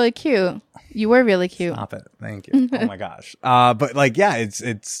 you were really cute. You were really cute. Stop it. Thank you. Oh my gosh. But like, yeah,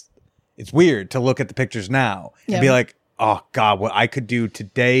 it's weird to look at the pictures now and be like, oh God, what I could do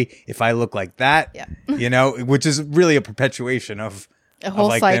today if I look like that, which is really a perpetuation of a whole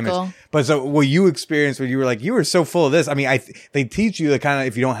like cycle. But so what you experienced when you were like, you were so full of this. I mean, they teach you the kind of,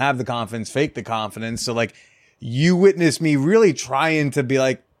 if you don't have the confidence, fake the confidence. So like you witnessed me really trying to be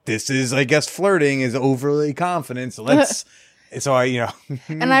like, this is, I guess, flirting is overly confident. So let's, so I,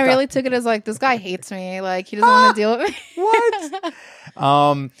 and I really took it as like, this guy hates me. Like he doesn't want to deal with me.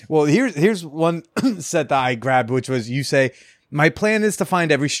 What? Well, here's one set that I grabbed, which was you say, my plan is to find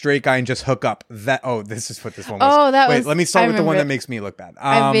every straight guy and just hook up. This is what this one was. Oh, that was. Wait, let me start with the one that makes me look bad.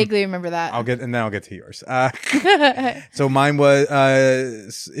 I vaguely remember that. I'll get to yours. So mine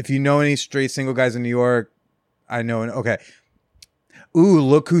was, if you know any straight single guys in New York, I know. Okay. Ooh,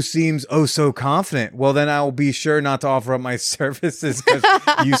 look who seems oh so confident. Well, then I will be sure not to offer up my services because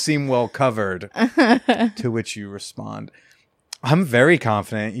you seem well covered. To which you respond, I'm very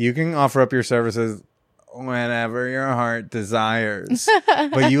confident. You can offer up your services whenever your heart desires.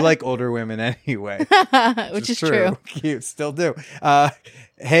 But you like older women anyway. Which is true. Cute, still do.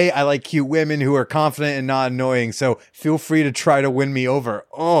 Hey, I like cute women who are confident and not annoying, so feel free to try to win me over.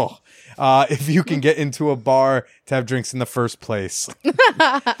 Oh, if you can get into a bar to have drinks in the first place.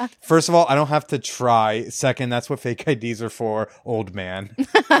 First of all, I don't have to try. Second, that's what fake IDs are for, old man.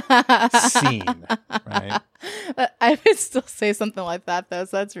 Scene, right? I would still say something like that, though,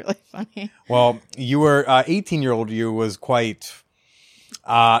 so that's really funny. Well, you were 18-year-old you was quite...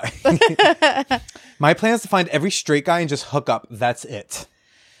 My plan is to find every straight guy and just hook up. That's it.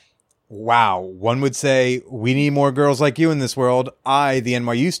 Wow. One would say, we need more girls like you in this world. I, the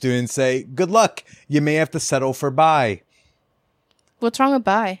NYU student, say, good luck. You may have to settle for bi. What's wrong with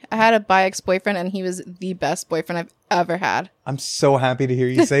bi? I had a bi ex-boyfriend, and he was the best boyfriend I've ever had. I'm so happy to hear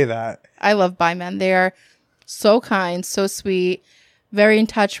you say that. I love bi men. They are so kind, so sweet, very in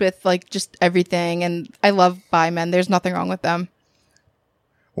touch with like just everything. And I love bi men. There's nothing wrong with them.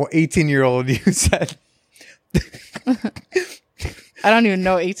 Well, 18-year-old, you said... I don't even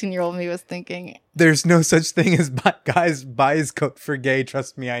know what 18-year-old me was thinking. There's no such thing as guys bi is code for gay.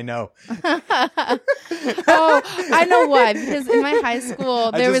 Trust me, I know. Oh, I know why. Because in my high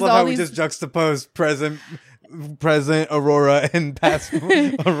school, there was all these... we just juxtaposed present present Aurora and past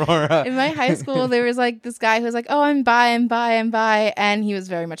Aurora. In my high school, there was like this guy who was like, oh, I'm bi. And he was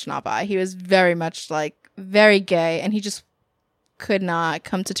very much not bi. He was very much like very gay. And he just could not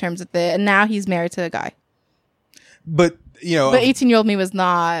come to terms with it. And now he's married to a guy. But, you know. But 18-year-old me was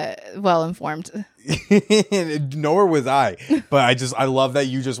not well informed. Nor was I. But I love that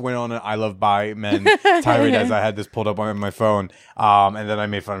you just went on an I love bi men tirade as I had this pulled up on my phone. And then I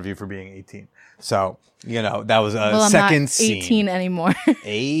made fun of you for being 18. So, you know, that was a second I'm not scene. 18 anymore.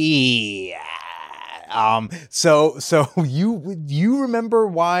 Hey. So you remember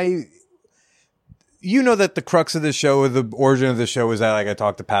why? You know that the crux of the show, or the origin of the show, was that like I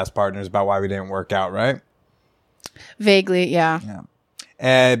talked to past partners about why we didn't work out, right? Vaguely, yeah.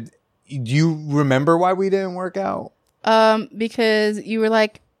 And do you remember why we didn't work out? Because you were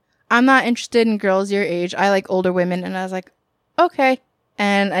like, I'm not interested in girls your age. I like older women. And I was like, okay.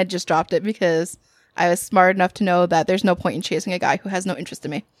 And I just dropped it because I was smart enough to know that there's no point in chasing a guy who has no interest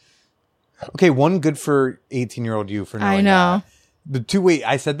in me. Okay, one, good for 18-year-old you for knowing I know. that. The two, wait,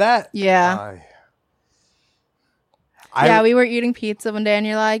 I said that? Yeah. We were eating pizza one day and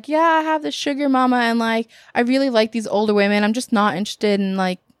you're like, yeah, I have this sugar mama and like, I really like these older women. I'm just not interested in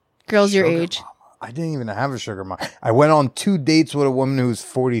like girls your age. Mama. I didn't even have a sugar mama. I went on 2 dates with a woman who was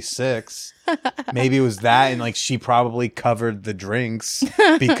 46. Maybe it was that, and like she probably covered the drinks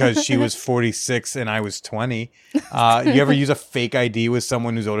because she was 46 and I was 20. You ever use a fake ID with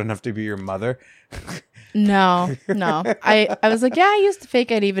someone who's old enough to be your mother? No. I was like, yeah, I used the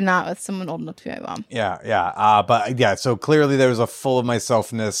fake ID, but not with someone old enough to be my mom. Yeah. But yeah, so clearly there was a full of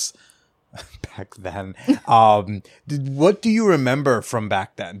myselfness back then. What do you remember from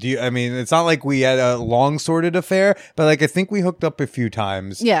back then? I mean, it's not like we had a long sordid affair, but like I think we hooked up a few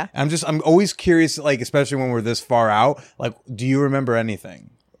times. Yeah. I'm always curious, like especially when we're this far out, like do you remember anything?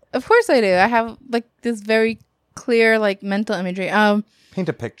 Of course I do. I have like this very clear like mental imagery. Paint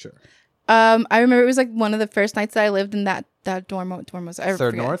a picture. I remember it was like one of the first nights that I lived in that dorm was I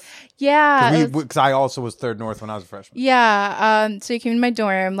Third forget. North? Yeah. Because I also was Third North when I was a freshman. Yeah. So you came in my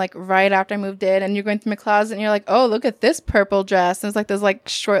dorm like right after I moved in, and you're going through my closet and you're like, oh, look at this purple dress. And it's like this like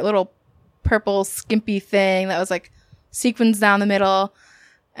short little purple skimpy thing that was like sequins down the middle.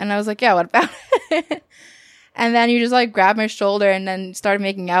 And I was like, yeah, what about it? And then you just like grabbed my shoulder and then started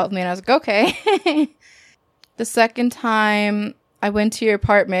making out with me. And I was like, okay. The second time I went to your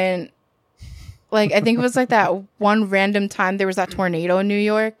apartment, like, I think it was like that one random time there was that tornado in New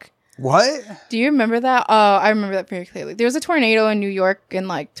York. What? Do you remember that? Oh, I remember that very clearly. There was a tornado in New York in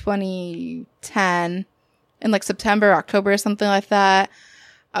like 2010 in like September, October or something like that.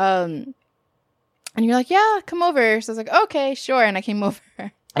 And you're like, yeah, come over. So I was like, okay, sure. And I came over.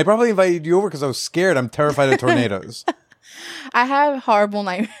 I probably invited you over because I was scared. I'm terrified of tornadoes. I have horrible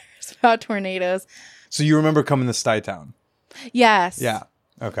nightmares about tornadoes. So you remember coming to Stuytown? Yes. Yeah.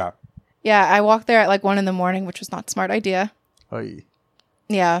 Okay. Yeah, I walked there at like 1 a.m, which was not a smart idea. Oy.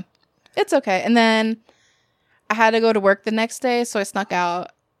 Yeah, it's okay. And then I had to go to work the next day, so I snuck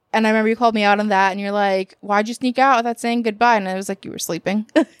out. And I remember you called me out on that, and you're like, why'd you sneak out without saying goodbye? And I was like, you were sleeping.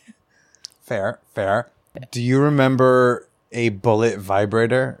 Fair. Do you remember a bullet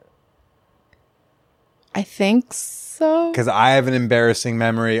vibrator? I think so. Because I have an embarrassing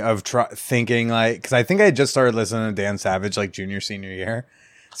memory of thinking like, because I think I just started listening to Dan Savage like junior, senior year.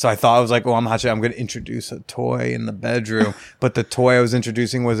 So I thought I was like, well, I'm going to introduce a toy in the bedroom. But the toy I was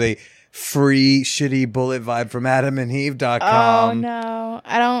introducing was a free shitty bullet vibe from adamandeve.com. Oh, no.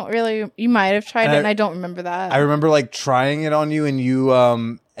 I don't really. You might have tried it, and I don't remember that. I remember like trying it on you and you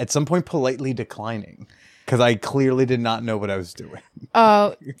at some point politely declining. Because I clearly did not know what I was doing.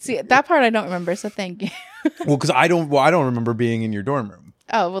 Oh, see, that part I don't remember, so thank you. Well, because I don't remember being in your dorm room.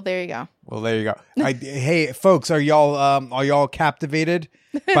 Oh, well, there you go. Hey, folks, are y'all captivated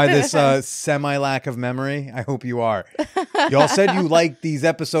by this semi lack of memory? I hope you are. Y'all said you liked these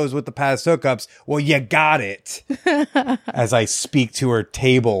episodes with the past hookups. Well, you got it. As I speak to her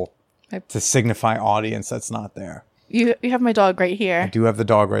table to signify audience that's not there. You have my dog right here. I do have the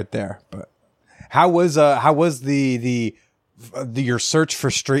dog right there. But how was the your search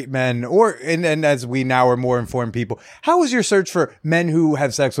for straight men, and as we now are more informed people, how was your search for men who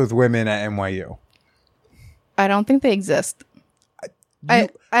have sex with women at NYU? I don't think they exist. I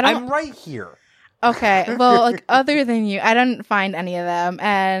don't. I'm right here. Okay, well, like other than you, I didn't find any of them,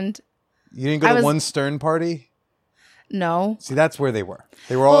 and you didn't go to one Stern party. No. See, that's where they were.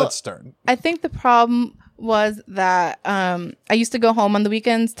 They were all at Stern. I think the problem was that I used to go home on the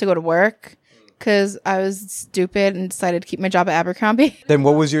weekends to go to work. Because I was stupid and decided to keep my job at Abercrombie. Then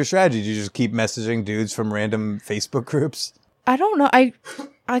what was your strategy? Did you just keep messaging dudes from random Facebook groups? I don't know.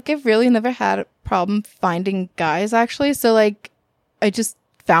 I've really never had problem finding guys, actually. So, like, I just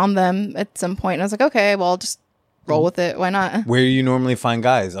found them at some point, and I was like, okay, well, I'll just roll with it. Why not? Where you normally find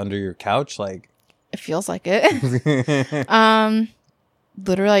guys? Under your couch? Like, It feels like it.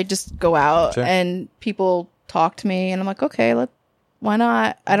 Literally, I just go out and people talk to me, and I'm like, okay, why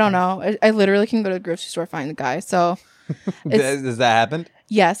not? I don't know. I literally can go to the grocery store, find the guy. So, does that happen?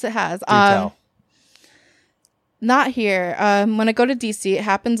 Yes, it has. Do tell. Not here. When I go to DC, it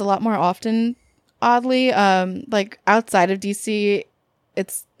happens a lot more often. Oddly, like outside of DC,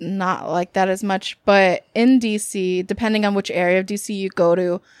 it's not like that as much. But in DC, depending on which area of DC you go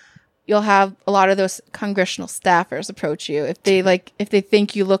to, you'll have a lot of those congressional staffers approach you if they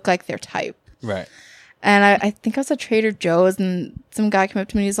think you look like their type. Right. And I think I was at Trader Joe's, and some guy came up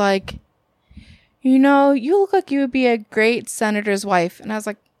to me and he's like, you know, you look like you would be a great senator's wife. And I was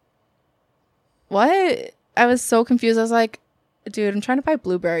like, what? I was so confused. I was like, dude, I'm trying to buy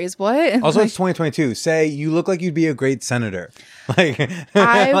blueberries. What? Also, it's 2022. Say, you look like you'd be a great senator. Like,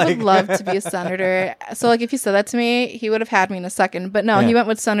 I would love to be a senator. So, like, if he said that to me, he would have had me in a second. But no, he went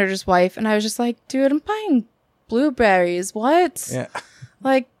with senator's wife. And I was just like, dude, I'm buying blueberries. What? Yeah.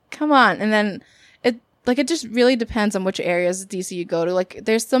 Like, come on. And then it just really depends on which areas of DC you go to. Like,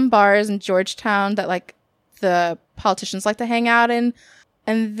 there's some bars in Georgetown that, like, the politicians like to hang out in.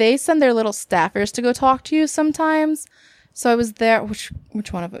 And they send their little staffers to go talk to you sometimes. So I was there. Which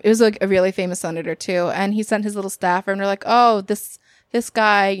one of them? It was like a really famous senator too. And he sent his little staffer, and they're like, "Oh, this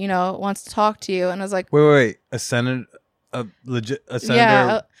guy, you know, wants to talk to you." And I was like, "Wait, a senator, a senator?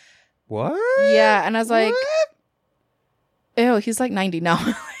 Yeah, what? Yeah." And I was like, "Ew, he's like 90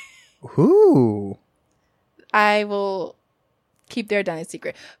 now." Who? I will keep their identity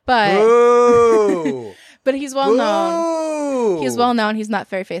secret, but but he's well known. He's well known. He's not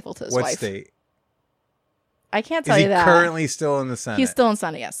very faithful to his wife. What state? I can't tell you that. Is he currently still in the Senate? He's still in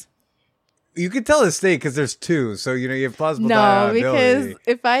Senate, yes. You could tell the state because there's two, so you know you have plausible deniability. No, because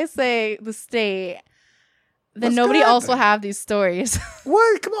if I say the state, then nobody else will have these stories.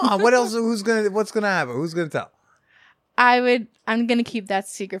 What? Come on. What else? What's gonna happen? Who's gonna tell? I'm gonna keep that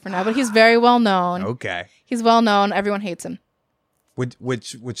secret for now. But he's very well known. Okay. He's well known. Everyone hates him.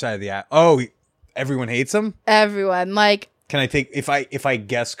 Which side of the aisle? Oh, everyone hates him. Everyone. Like, can I take if I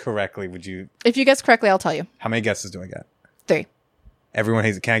guess correctly? Would you? If you guess correctly, I'll tell you. How many guesses do I get? 3. Everyone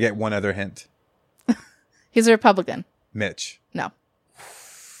hates it. Can I get one other hint? He's a Republican. Mitch. No.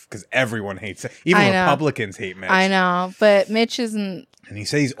 Because everyone hates it. Even Republicans hate Mitch. I know, but Mitch isn't. And he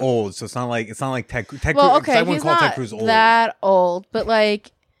says he's old, so it's not like Ted Cruz. Well, okay, I wouldn't he's call not Ted Cruz old. that old, but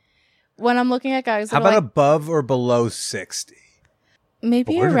like when I'm looking at guys, how about above or below 60?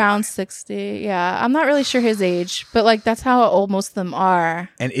 Maybe around 60. Yeah, I'm not really sure his age, but like that's how old most of them are.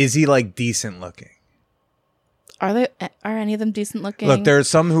 And is he like decent looking? Are any of them decent looking? Look, there are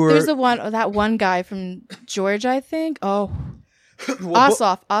some who are. There's that one guy from Georgia, I think. Oh.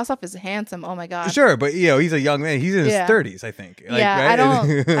 Ossoff is handsome. Oh my god. Sure, but you know he's a young man. He's in his 30s, I think. Like, yeah, right?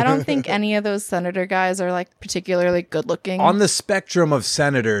 I don't think any of those senator guys are like particularly good looking. On the spectrum of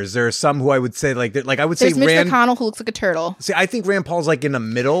senators, there are some who I would say There's Mitch McConnell who looks like a turtle. See, I think Rand Paul's like in the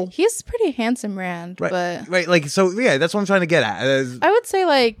middle. He's pretty handsome, Rand. Right, but right, like so. Yeah, that's what I'm trying to get at. I would say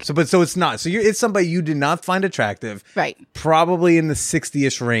like so it's not. So it's somebody you did not find attractive. Right. Probably in the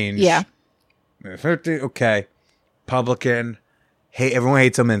 60ish range. Yeah. 50. Okay. Publican. Hey, everyone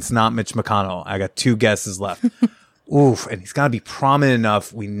hates him, and it's not Mitch McConnell. I got 2 guesses left. Oof, and he's got to be prominent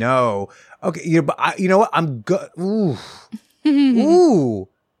enough. We know. Okay, but you know what? I'm good. Ooh, ooh.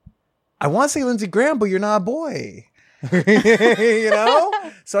 I want to say Lindsey Graham, but you're not a boy. You know,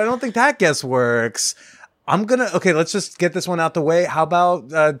 so I don't think that guess works. Okay, let's just get this one out the way. How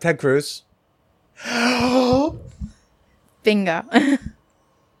about Ted Cruz? Bingo.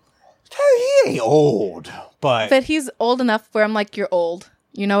 He ain't old, but he's old enough where I'm like, you're old.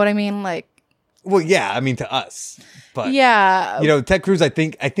 You know what I mean? Like, well, yeah. I mean, to us, but yeah, you know, Ted Cruz. I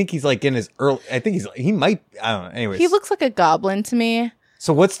think he's like in his early. I think he might. I don't know. Anyways, he looks like a goblin to me.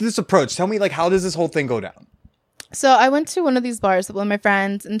 So what's this approach? Tell me, like, how does this whole thing go down? So I went to one of these bars with one of my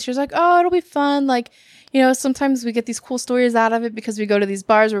friends, and she was like, "Oh, it'll be fun. Like, you know, sometimes we get these cool stories out of it because we go to these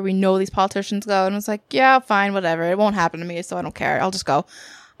bars where we know these politicians go." And I was like, "Yeah, fine, whatever. It won't happen to me, so I don't care. I'll just go."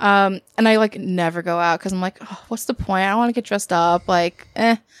 And I like never go out because I'm like, oh, what's the point? I don't want to get dressed up. Like,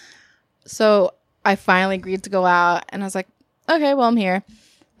 eh. So I finally agreed to go out, and I was like, okay, well, I'm here.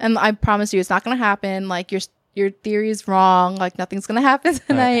 And I promise you it's not going to happen. Like, your theory is wrong. Like, nothing's going to happen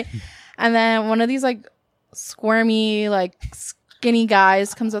tonight. Right. And then one of these like squirmy, like skinny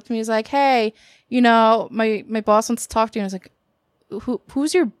guys comes up to me. He's like, hey, you know, my boss wants to talk to you. And I was like,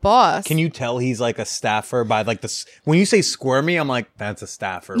 who's your boss? Can you tell he's like a staffer by like this? When you say squirmy, I'm like, that's a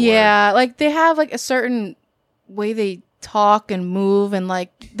staffer. Yeah, like they have like a certain way they talk and move and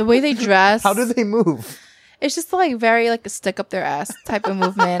like the way they dress. How do they move? It's just like very like a stick up their ass type of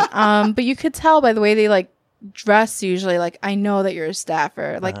movement. But you could tell by the way they like dress usually. Like, I know that you're a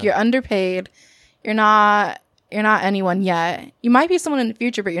staffer. Like you're underpaid. You're not anyone yet. You might be someone in the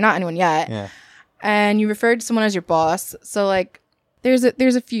future, but you're not anyone yet. Yeah. And you referred to someone as your boss. So like there's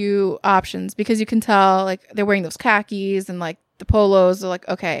a few options because you can tell like they're wearing those khakis and like the polos are like,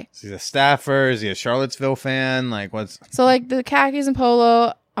 okay. Is he a staffer? Is he a Charlottesville fan? Like what's So like the khakis and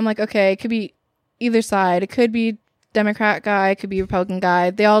polo, I'm like, okay, it could be either side. It could be Democrat guy, it could be Republican guy.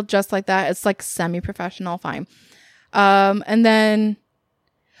 They all dress like that. It's like semi-professional, fine. And then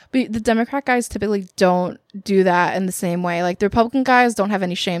but the Democrat guys typically don't do that in the same way. Like the Republican guys don't have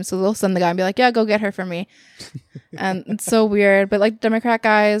any shame, so they'll send the guy and be like, "Yeah, go get her for me." And it's so weird. But like Democrat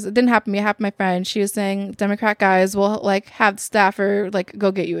guys, it didn't happen to me. It happened to my friend. She was saying Democrat guys will like have the staffer like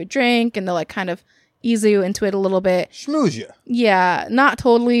go get you a drink, and they'll like kind of ease you into it a little bit. schmooze you? Yeah, not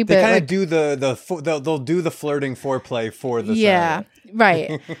totally, but They kind of like, do they'll do the flirting foreplay for the yeah. senator.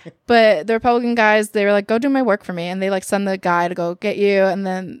 Right. But the Republican guys, they were like, go do my work for me. And they like send the guy to go get you. And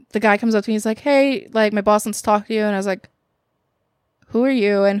then the guy comes up to me. He's like, hey, like my boss wants to talk to you. And I was like, who are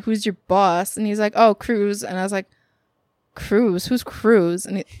you? And who's your boss? And he's like, oh, Cruz. And I was like, Cruz? Who's Cruz?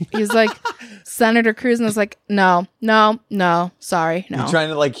 And he's like, Senator Cruz. And I was like, no, sorry, no. You're trying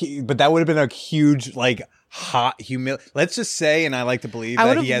to like, but that would have been a huge like hot Let's just say, and I like to believe I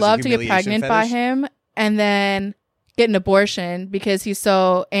that would he have has loved a to get humiliation pregnant by fetish. him and then get an abortion because he's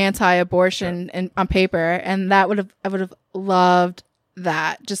so anti-abortion on paper. And I would have loved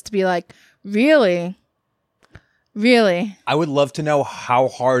that, just to be like, really? I would love to know how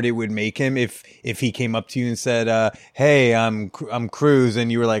hard it would make him if he came up to you and said, "Hey, I'm Cruz," and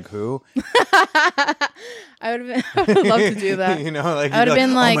you were like, "Who?" I would have loved to do that. You know, like I would have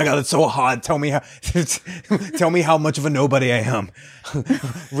been like, "Oh my god, it's so hot. Tell me how much of a nobody I am.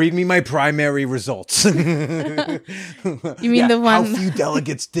 Read me my primary results." You mean the How one? few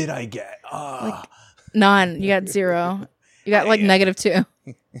delegates did I get? None. You got 0. You got like -2.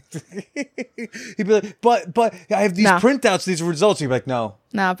 He'd be like, but I have these No. printouts, these results. You'd be like, no,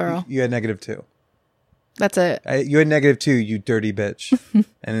 Nah, bro. you had -2. That's it. You had -2, you dirty bitch.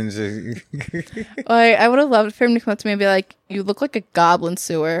 And then Like, I would have loved for him to come up to me and be like, you look like a goblin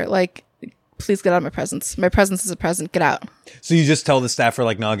sewer. Like, please get out of my presence. My presence is a present. Get out. so you just tell the staffer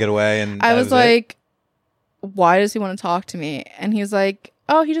like, no, get away. And I that was it? like, why does he want to talk to me? And he's like,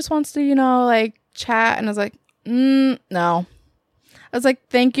 oh, he just wants to, like chat. And I was like, no. I was like,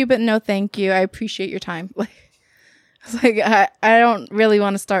 thank you, but no thank you. I appreciate your time. Like, I was like, I don't really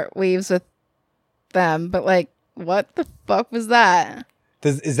want to start waves with them, but like, what the fuck was that?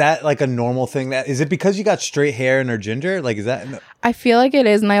 Is that like a normal thing? Is it because you got straight hair and are ginger? Like, is that? I feel like it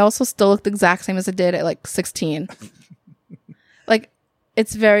is, and I also still look the exact same as I did at like 16. Like,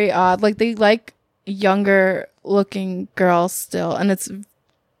 it's very odd. Like, they like younger looking girls still, and it's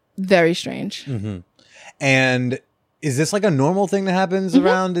very strange. Mm-hmm. And is this like a normal thing that happens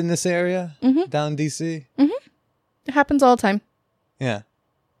around in this area down in DC? It happens all the time. Yeah.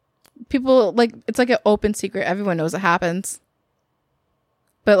 People, like, it's like an open secret. Everyone knows it happens.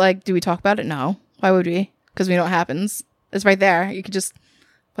 But, like, do we talk about it? No. Why would we? Because we know it happens. It's right there. You could just,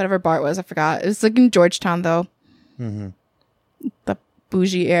 whatever bar it was, I forgot. It was like in Georgetown, though. The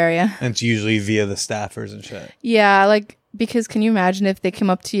bougie area. And it's usually via the staffers and shit. Yeah, like, because can you imagine if they come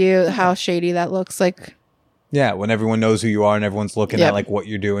up to you, how shady that looks like? Yeah, when everyone knows who you are and everyone's looking Yep. at like what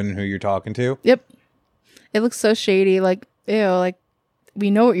you're doing and who you're talking to. Yep. It looks so shady. Like, ew, like, we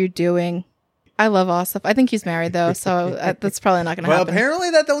know what you're doing. I love Asif. I think he's married, though, so that's probably not going to Well, happen. apparently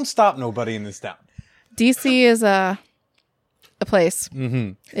that don't stop nobody in this town. DC is a place.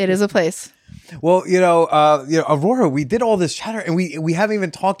 It is a place. Well, Aurora, we did all this chatter and we haven't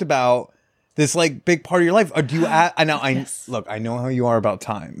even talked about this like big part of your life. Or do you? Yes. Look, I know how you are about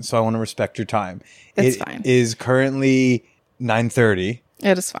time, so I want to respect your time. It's fine. It is currently 9:30.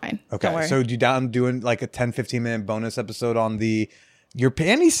 It is fine. Don't Okay, worry. so I'm doing like a 10-15 minute bonus episode on your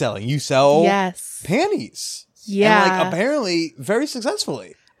panty selling. You sell Yes. panties. Yeah. And like apparently very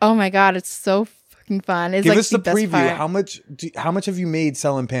successfully. Oh my God, it's so fucking fun. It's Give like us the best preview. part. How much have you made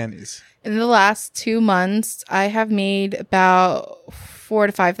selling panties? In the last 2 months, I have made about $4,000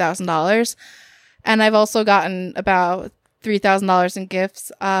 to $5,000, and I've also gotten about $3,000 in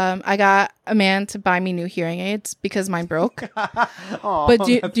gifts. I got a man to buy me new hearing aids because mine broke. But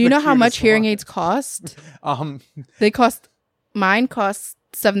do you know how much hearing aids cost? Mine cost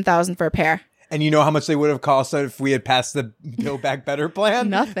 $7,000 for a pair. And you know how much they would have cost if we had passed the Build Back Better plan?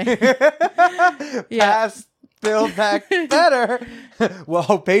 Nothing. Pass Build Back Better. Well,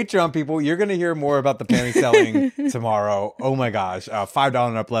 Patreon people, you're going to hear more about the panty selling tomorrow. Oh my gosh. $5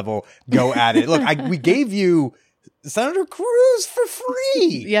 and up level. Go at it. Look, we gave you Senator Cruz for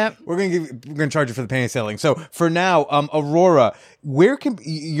free. Yep. We're gonna charge you for the panty selling. So for now, Aurora,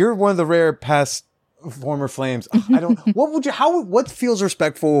 you're one of the rare past former flames. What feels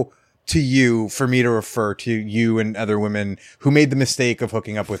respectful to you for me to refer to you and other women who made the mistake of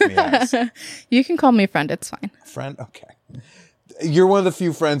hooking up with me as? You can call me a friend. It's fine. Friend? Okay. You're one of the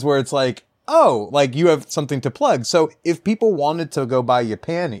few friends where it's like, oh, like you have something to plug. So if people wanted to go buy you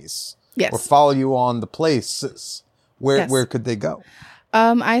panties or follow you on the places, where could they go?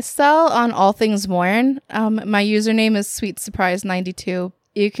 I sell on All Things Worn. My username is SweetSurprise92.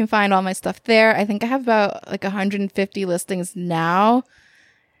 You can find all my stuff there. I think I have about like 150 listings now.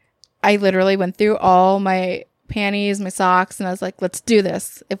 I literally went through all my panties, my socks, and I was like, let's do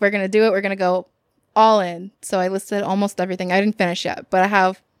this. If we're going to do it, we're going to go all in. So I listed almost everything. I didn't finish yet, but I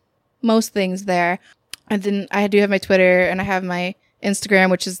have most things there. And then I do have my Twitter and I have my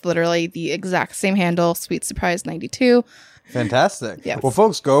Instagram, which is literally the exact same handle, SweetSurprise92. Fantastic. Yes. Well,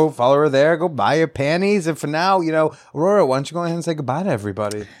 folks, go follow her there. Go buy your panties. And for now, Aurora, why don't you go ahead and say goodbye to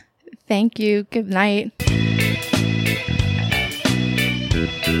everybody? Thank you. Good night.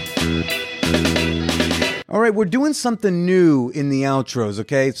 All right, we're doing something new in the outros,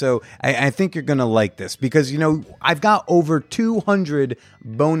 okay? So I think you're going to like this because, I've got over 200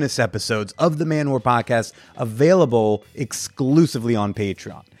 bonus episodes of the Man Whore Podcast available exclusively on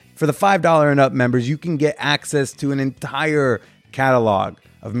Patreon. For the $5 and up members, you can get access to an entire catalog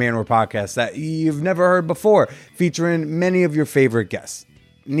of Man Whore Podcasts that you've never heard before, featuring many of your favorite guests.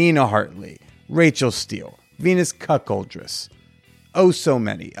 Nina Hartley, Rachel Steele, Venus Cuckoldress. Oh, so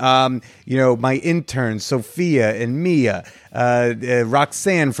many. My interns, Sophia and Mia,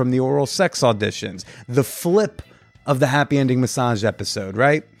 Roxanne from the oral sex auditions, the flip of the happy ending massage episode,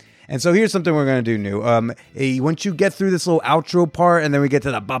 right? And so here's something we're going to do new. Once you get through this little outro part, and then we get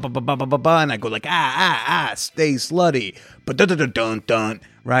to the ba ba ba ba ba ba ba, and I go like, stay slutty, but dun dun dun dun,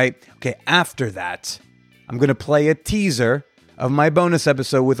 right? Okay, after that, I'm going to play a teaser of my bonus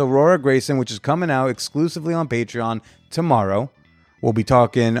episode with Aurora Grayson, which is coming out exclusively on Patreon tomorrow. We'll be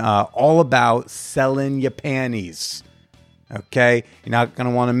talking all about selling your panties. Okay? You're not going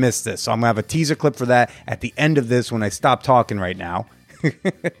to want to miss this. So I'm going to have a teaser clip for that at the end of this when I stop talking right now.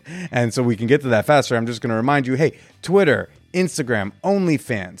 And so we can get to that faster. I'm just going to remind you, hey, Twitter, Instagram,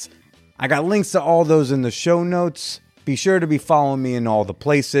 OnlyFans. I got links to all those in the show notes. Be sure to be following me in all the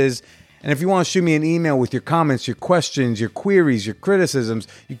places. And if you want to shoot me an email with your comments, your questions, your queries, your criticisms,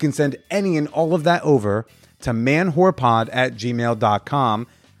 you can send any and all of that over to manwhorepod@gmail.com.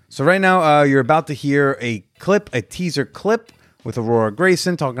 So right now, you're about to hear a teaser clip with Aurora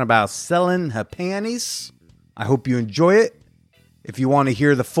Grayson talking about selling her panties. I hope you enjoy it. If you want to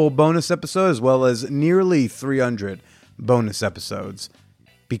hear the full bonus episode, as well as nearly 300 bonus episodes,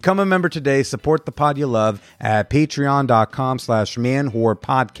 become a member today. Support the pod you love at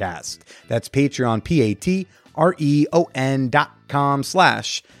patreon.com/manwhorepodcast. That's Patreon,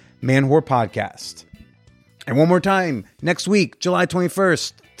 patreon.com/manwhorepodcast. And one more time, next week, July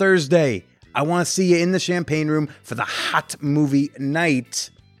 21st, Thursday, I want to see you in the Champagne Room for the Hot Movie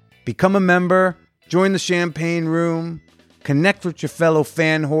Night. Become a member, join the Champagne Room, connect with your fellow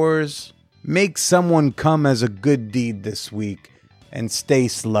fan whores, make someone come as a good deed this week, and stay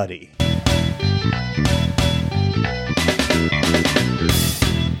slutty.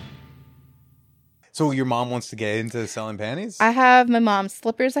 So your mom wants to get into selling panties? I have my mom's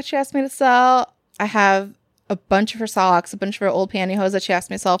slippers that she asked me to sell. I have a bunch of her socks, a bunch of her old pantyhose that she asked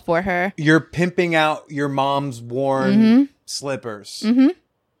me to sell for her. You're pimping out your mom's worn slippers. Mm-hmm.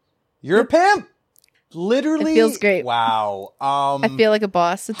 You're a pimp. Literally. It feels great. Wow. I feel like a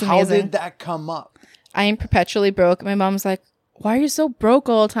boss. It's amazing. How did that come up? I am perpetually broke. My mom's like, why are you so broke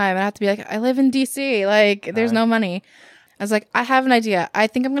all the time? And I have to be like, I live in DC. Like, there's no money. I was like, I have an idea. I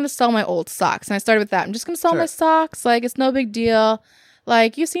think I'm going to sell my old socks. And I started with that. I'm just going to sell my socks. Like, it's no big deal.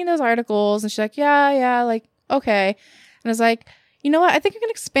 Like, you've seen those articles. And she's like, yeah. Like, okay. And I was like, you know what? I think I'm going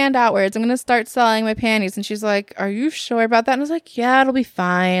to expand outwards. I'm going to start selling my panties. And she's like, are you sure about that? And I was like, yeah, it'll be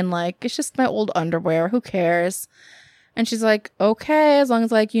fine. Like, it's just my old underwear. Who cares? And she's like, okay, as long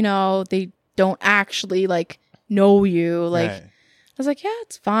as, like, they don't actually, like, know you. Like, I was like, yeah,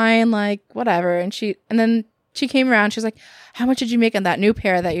 it's fine. Like, whatever. And then she came around. She was like, how much did you make on that new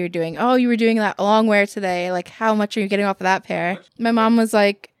pair that you're doing? Oh, you were doing that long wear today. Like, how much are you getting off of that pair? My mom was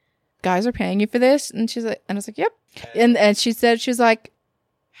like, guys are paying you for this? And she's like, and I was like, yep. And she said, she was like,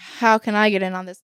 how can I get in on this?